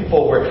moving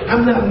forward.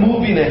 I'm not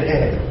moving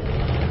ahead.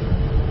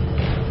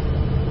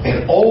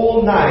 And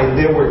all night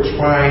they were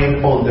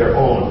trying on their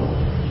own.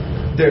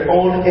 Their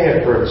own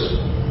efforts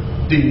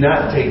did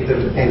not take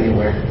them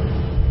anywhere.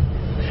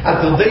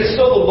 Until they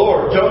saw the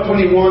Lord. John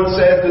 21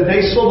 says that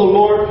they saw the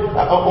Lord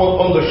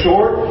on the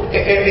shore.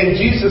 And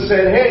Jesus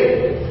said,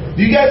 hey,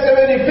 do you guys have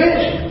any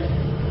fish?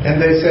 And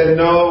they said,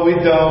 no, we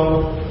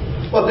don't.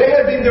 Well, they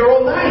had been there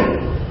all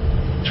night,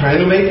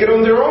 trying to make it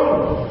on their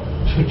own.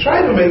 So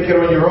try to make it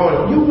on your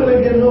own. You're going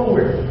to get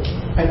nowhere.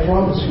 I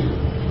promise you.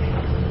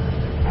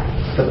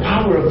 The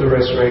power of the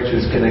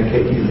resurrection is going to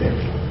get you there.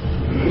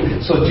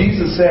 So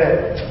Jesus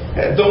said,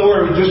 don't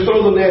worry, just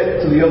throw the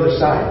net to the other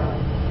side.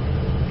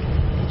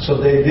 So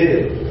they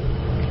did.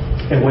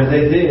 And when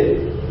they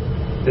did,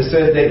 they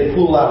said they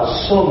pulled out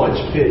so much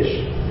fish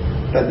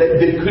that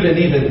they couldn't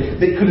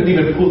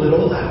even pull it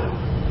all out.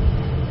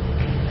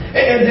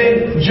 And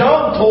then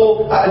John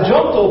told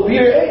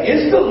Peter, hey,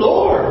 it's the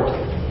Lord.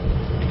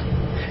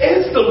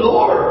 It's the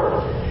Lord.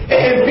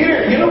 And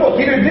Peter, you know what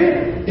Peter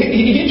did?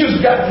 He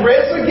just got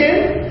dressed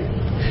again,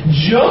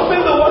 jumped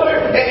in the water,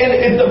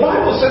 and the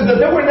Bible says that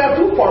they were not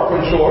too far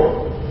from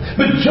shore.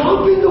 But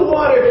jumped in the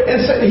water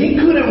and said he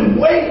couldn't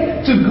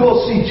wait to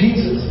go see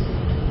Jesus.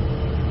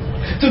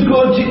 To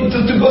go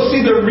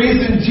see the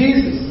risen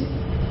Jesus.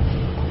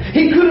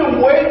 He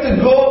couldn't wait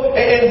to go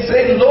and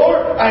say,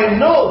 Lord, I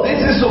know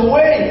this is a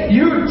way.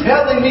 You're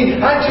telling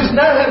me I've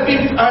not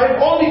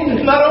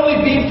only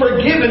been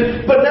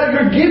forgiven, but now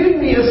you're giving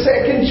me a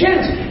second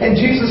chance. And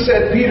Jesus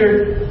said,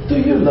 Peter,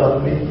 do you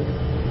love me?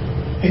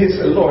 He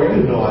said, Lord,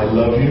 you know I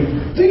love you.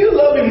 Do you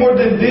love me more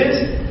than this?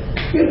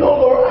 You know,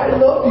 Lord, I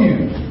love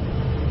you.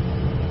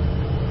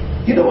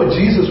 You know what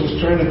Jesus was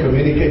trying to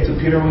communicate to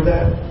Peter with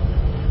that?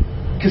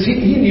 Because he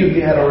knew he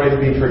had already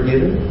been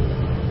forgiven.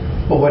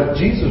 But what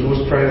Jesus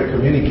was trying to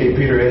communicate,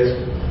 Peter, is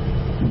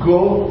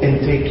go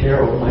and take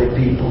care of my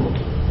people.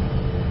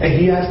 And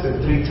he asked him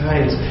 3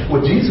 times.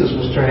 What Jesus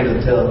was trying to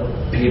tell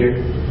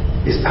Peter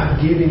is, I'm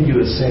giving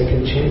you a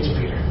second chance,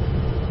 Peter.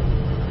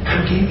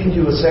 I'm giving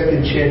you a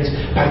second chance.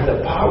 By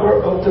the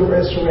power of the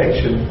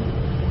resurrection,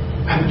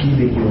 I'm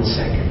giving you a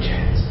second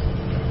chance.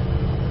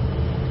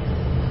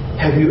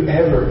 Have you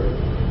ever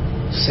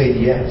said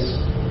yes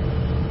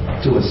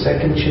to a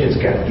second chance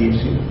God gives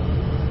you?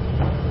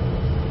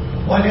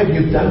 What have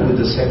you done with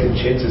the second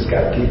chances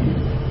God gave you?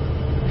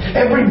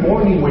 Every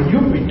morning when you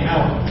wake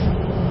up,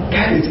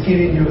 God is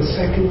giving you a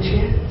second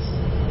chance.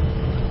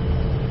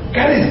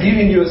 God is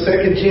giving you a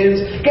second chance.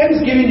 God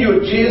is giving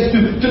you a chance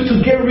to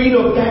get rid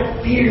of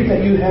that fear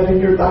that you have in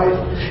your life.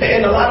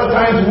 And a lot of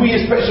times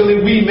especially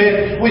we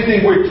men, we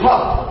think we're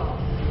tough.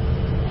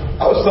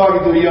 I was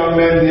talking to a young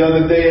man the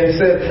other day and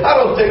said, I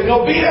don't take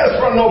no BS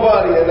from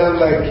nobody. And I'm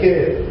like,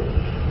 kid,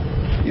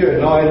 you have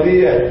no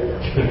idea.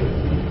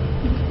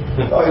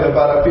 Talking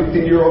about a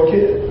 15-year-old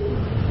kid.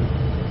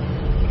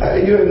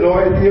 You have no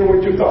idea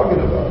what you're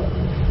talking about.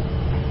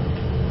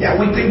 Yeah,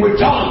 we think we're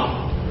tough.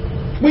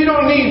 We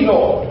don't need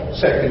no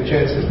second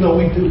chances. No,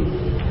 we do.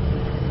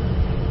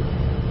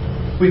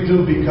 We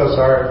do because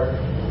our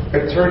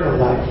eternal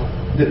life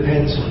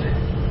depends on it.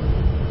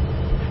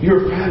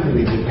 Your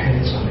family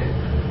depends on it.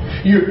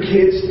 Your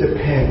kids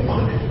depend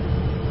on it.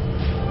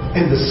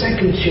 And the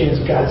second chance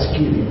God's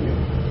giving you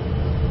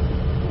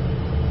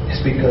is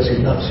because He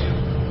loves you.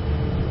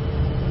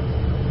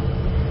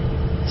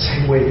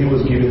 Same way He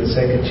was giving a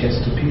second chance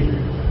to Peter.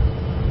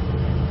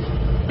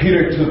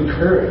 Peter took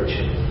courage.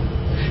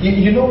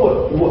 You know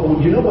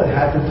what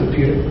happened to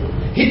Peter?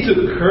 He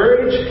took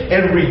courage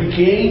and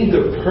regained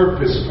the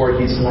purpose for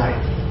his life.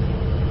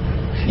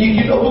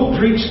 You know who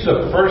preached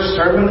the first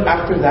sermon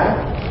after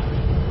that?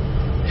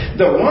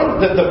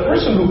 The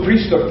person who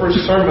preached the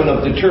first sermon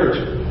of the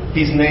church,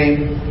 his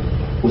name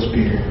was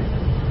Peter.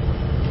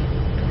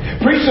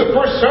 Preached the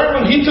first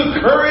sermon, he took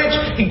courage.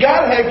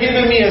 God had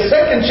given me a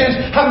second chance.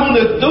 I'm going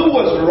to do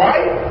what's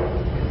right.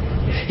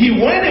 He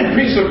went and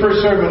preached the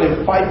first sermon,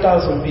 and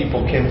 5,000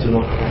 people came to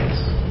know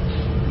Christ.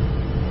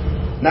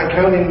 Not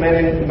counting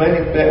men,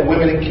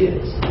 women, and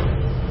kids.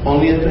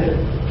 Only men.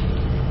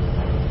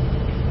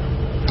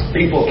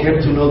 People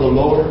came to know the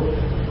Lord.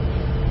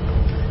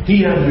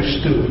 He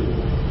understood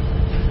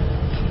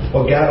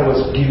what God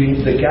was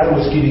giving. That God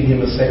was giving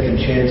him a second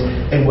chance,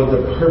 and what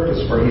the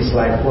purpose for his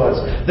life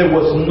was.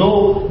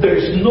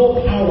 There's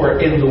no power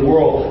in the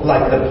world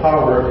like the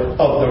power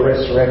of the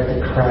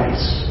resurrected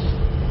Christ.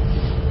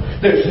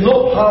 There's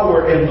no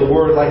power in the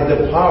world like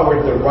the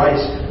power that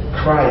raised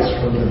Christ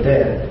from the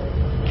dead.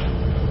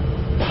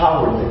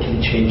 Power that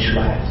can change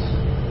lives.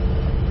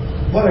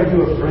 What are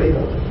you afraid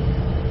of?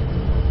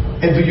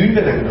 And do you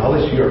even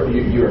acknowledge you're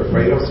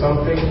afraid of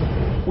something?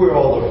 We're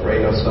all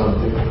afraid of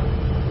something.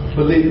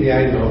 Believe me,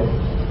 I know.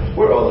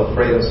 We're all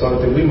afraid of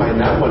something. We might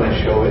not want to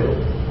show it.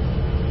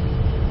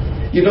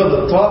 You know,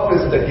 the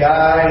tougher the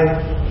guy,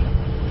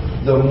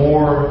 the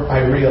more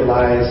I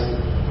realize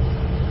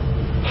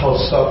how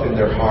soft in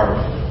their heart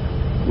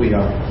we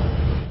are.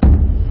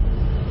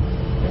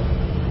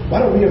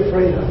 What are we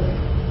afraid of?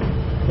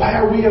 Why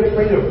are we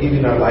afraid of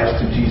giving our lives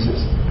to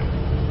Jesus?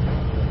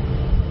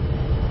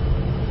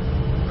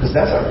 Because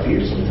that's our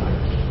fear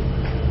sometimes.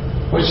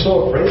 We're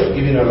so afraid of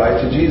giving our life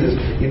to Jesus.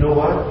 You know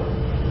what?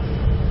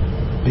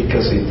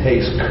 Because it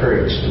takes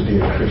courage to be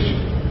a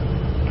Christian.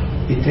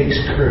 It takes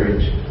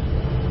courage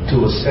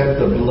to accept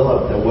the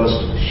blood that was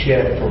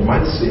shed for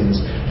my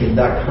sins in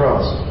that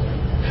cross.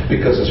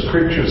 Because the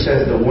scripture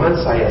says that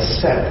once I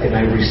accept and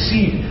I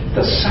receive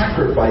the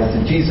sacrifice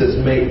that Jesus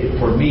made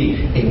for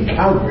me in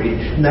Calvary,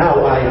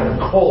 now I am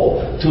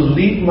called to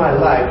live my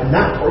life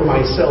not for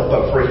myself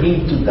but for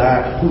Him to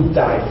die, who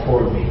died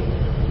for me.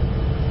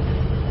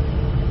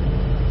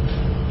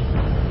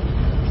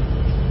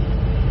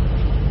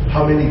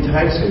 How many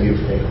times have you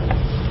failed?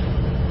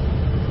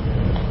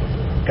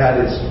 God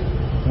is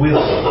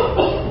willing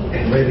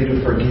and ready to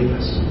forgive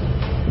us.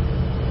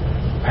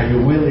 Are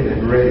you willing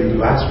and ready to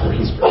ask for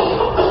His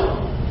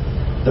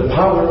forgiveness? The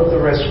power of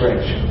the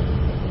resurrection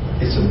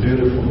is a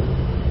beautiful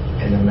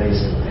and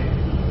amazing thing.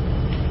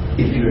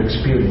 If you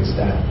experience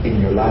that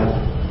in your life,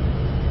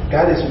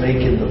 God is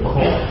making the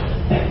call.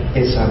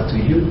 It's up to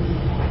you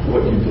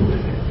what you do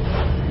with it.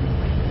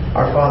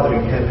 Our Father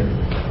in heaven,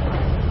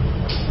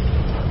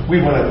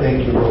 we want to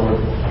thank you, Lord,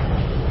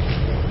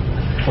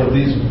 for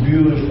this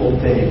beautiful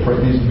day, for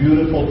this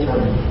beautiful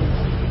time.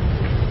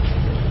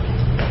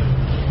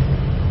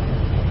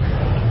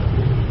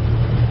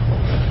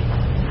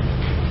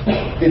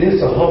 It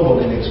is a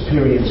humbling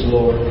experience,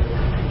 Lord,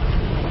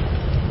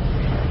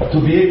 to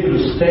be able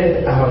to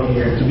stand out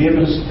here, to be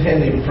able to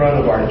stand in front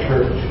of our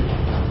church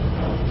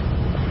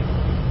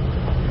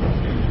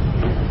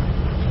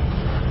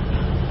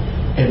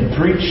and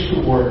preach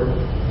the Word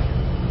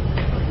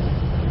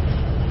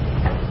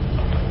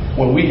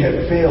when we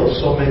have failed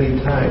so many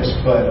times,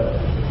 but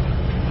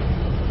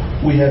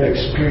we have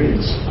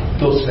experienced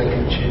those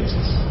second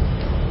chances.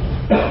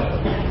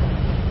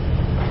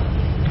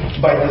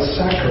 By the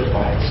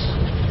sacrifice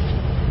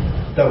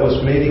that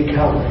was made in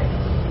Calvary,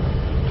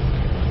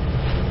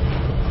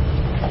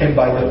 and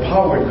by the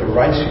power that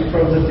rises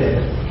from the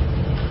dead,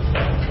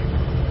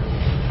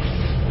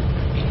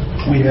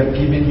 we have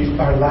given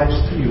our lives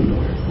to you,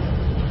 Lord.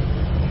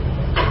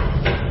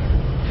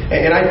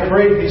 And I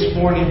pray this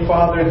morning,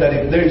 Father, that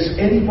if there is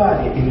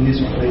anybody in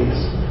this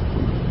place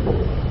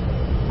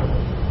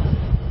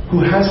who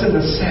hasn't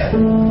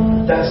accepted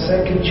that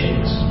second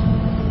chance,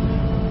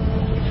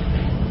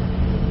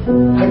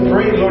 I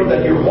pray, Lord,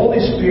 that your Holy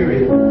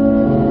Spirit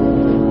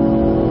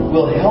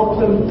will help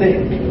them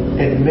think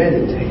and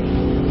meditate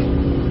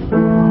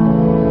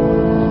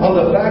on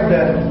the fact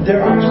that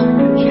there are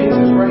second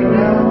chances right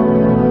now,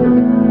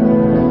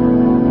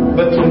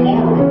 but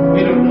tomorrow,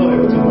 we don't know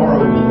if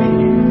tomorrow will be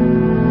here.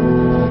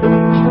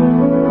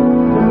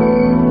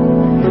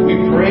 We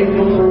pray,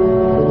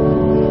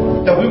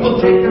 Lord, that we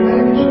will take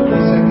advantage of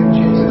these second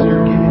chances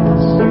you're giving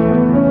us.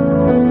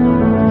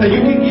 That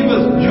you can give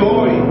us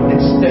joy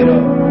instead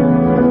of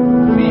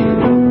fear.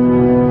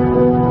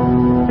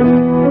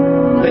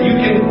 That you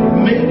can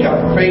make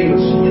our faith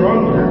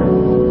stronger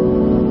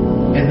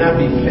and not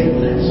be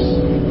faithless.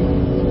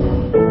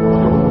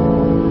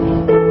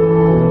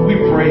 We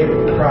pray,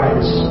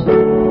 Christ,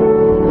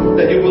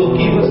 that you will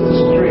give us the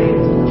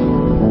strength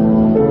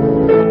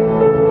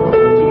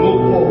to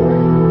move forward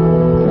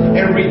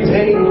and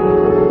retain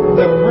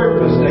the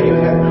purpose that you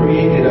have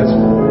created us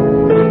for.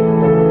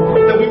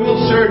 That we will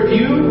serve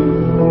you,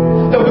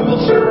 that we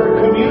will serve our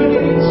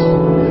communities,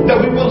 that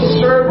we will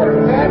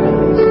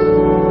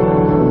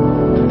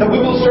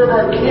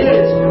our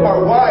kids,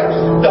 our wives,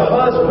 the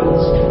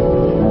husbands.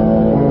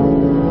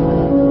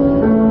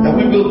 And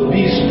we will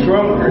be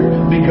stronger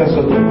because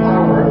of the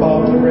power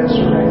of the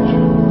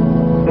resurrection.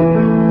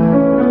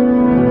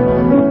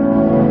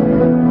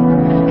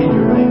 In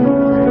your name we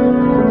pray.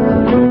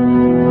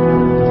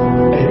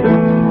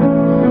 Amen.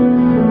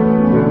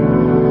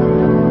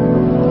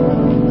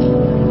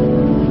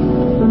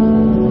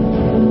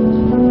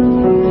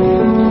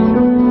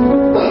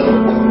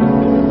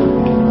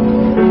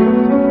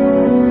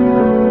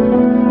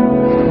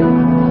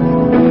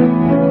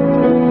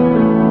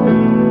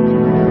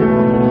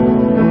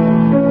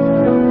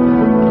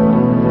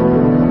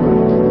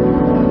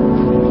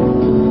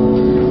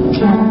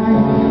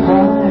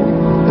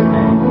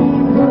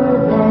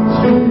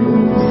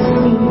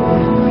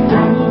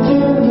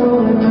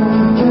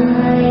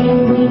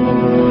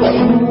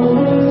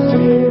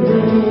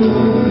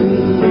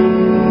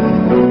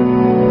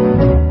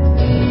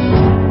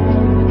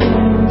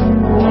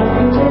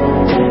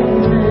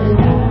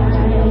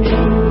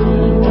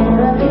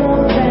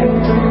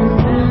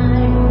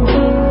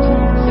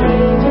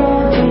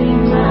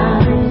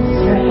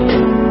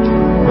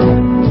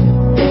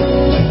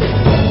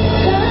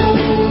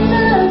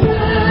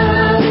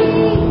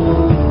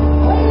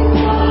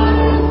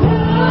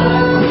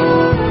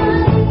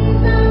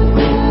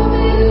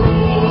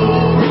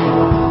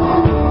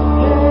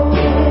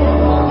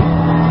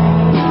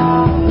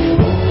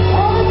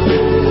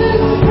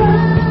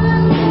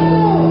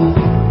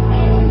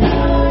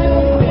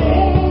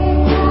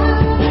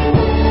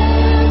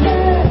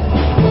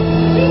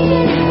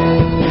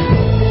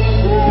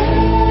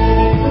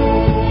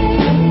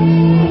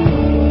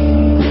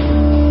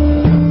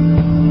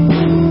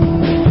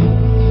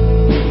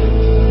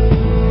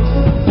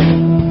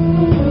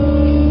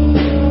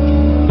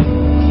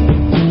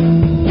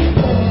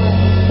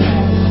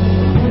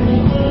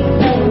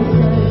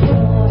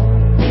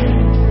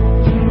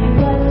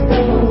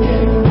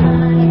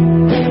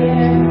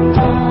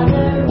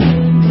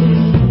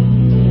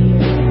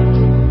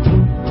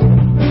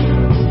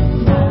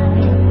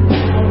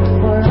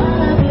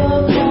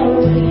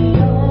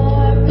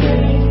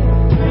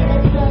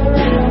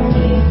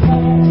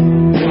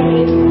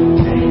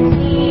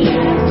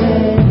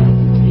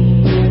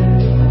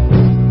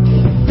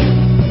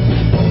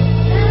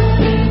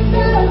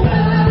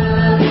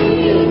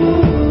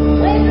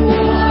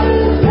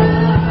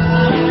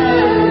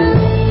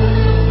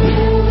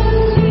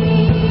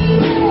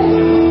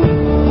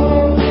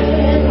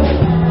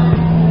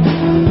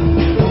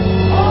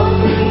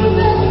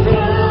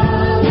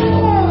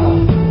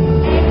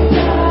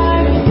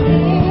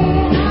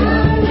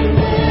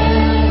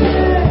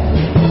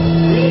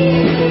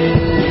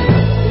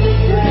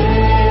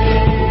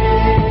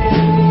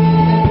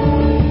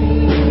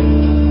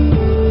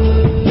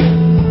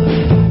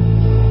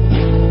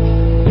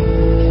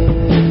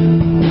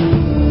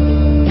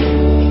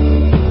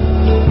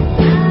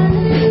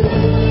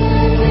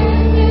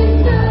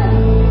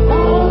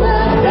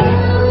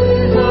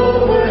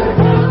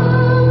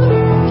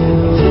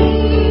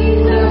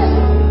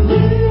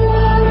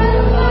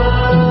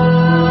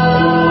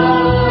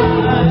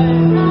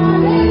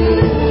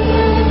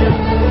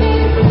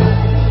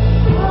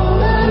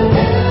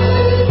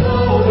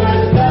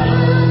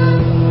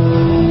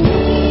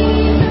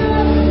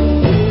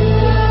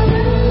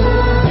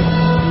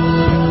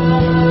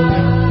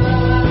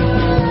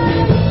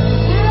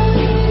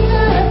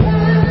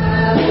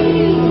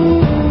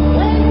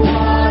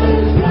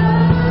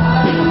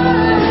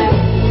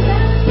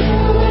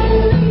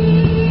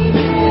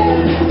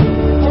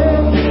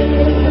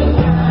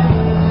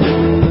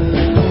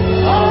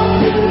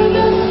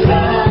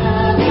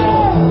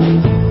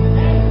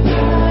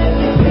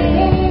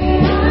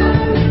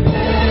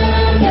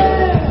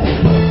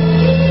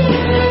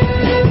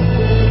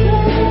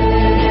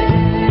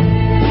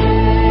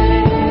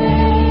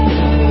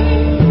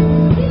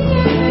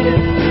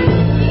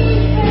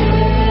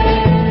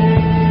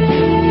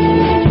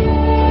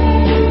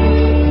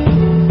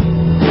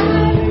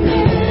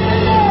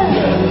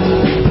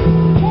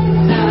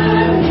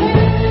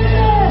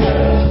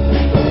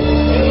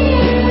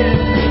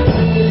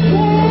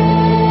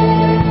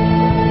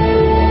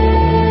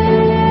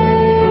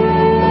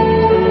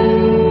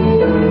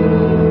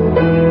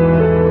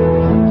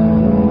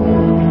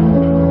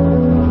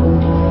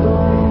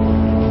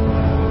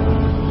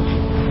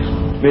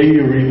 May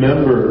you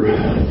remember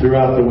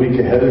throughout the week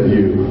ahead of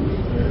you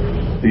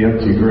the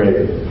empty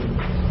grave.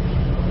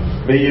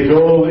 May you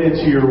go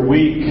into your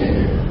week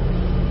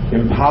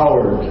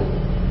empowered,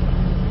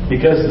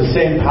 because the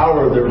same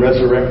power that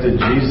resurrected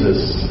Jesus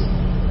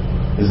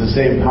is the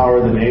same power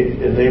that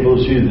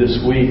enables you this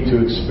week to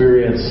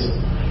experience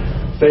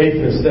faith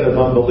instead of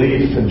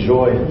unbelief, and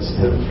joy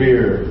instead of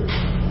fear,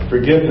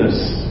 forgiveness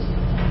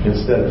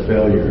instead of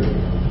failure.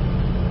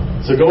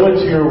 So go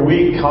into your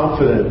week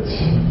confident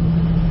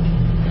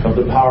of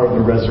the power of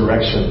the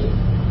resurrection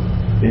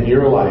in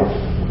your life,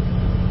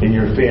 in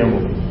your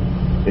family,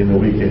 in the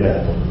week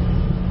ahead.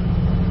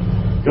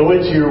 Go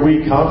into your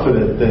week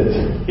confident that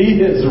He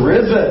is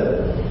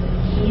risen.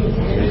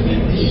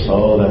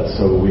 Oh, that's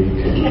so weak.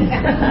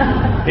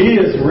 He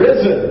is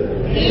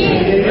risen.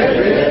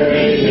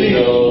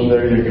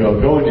 There you go.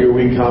 Go into your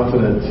week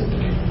confident.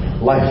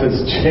 Life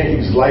has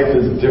changed. Life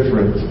is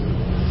different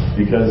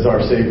because our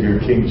Savior,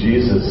 King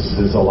Jesus,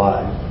 is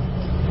alive.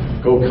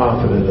 Go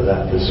confident of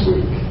that this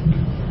week.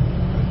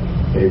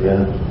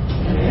 Amen.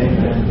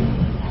 Amen.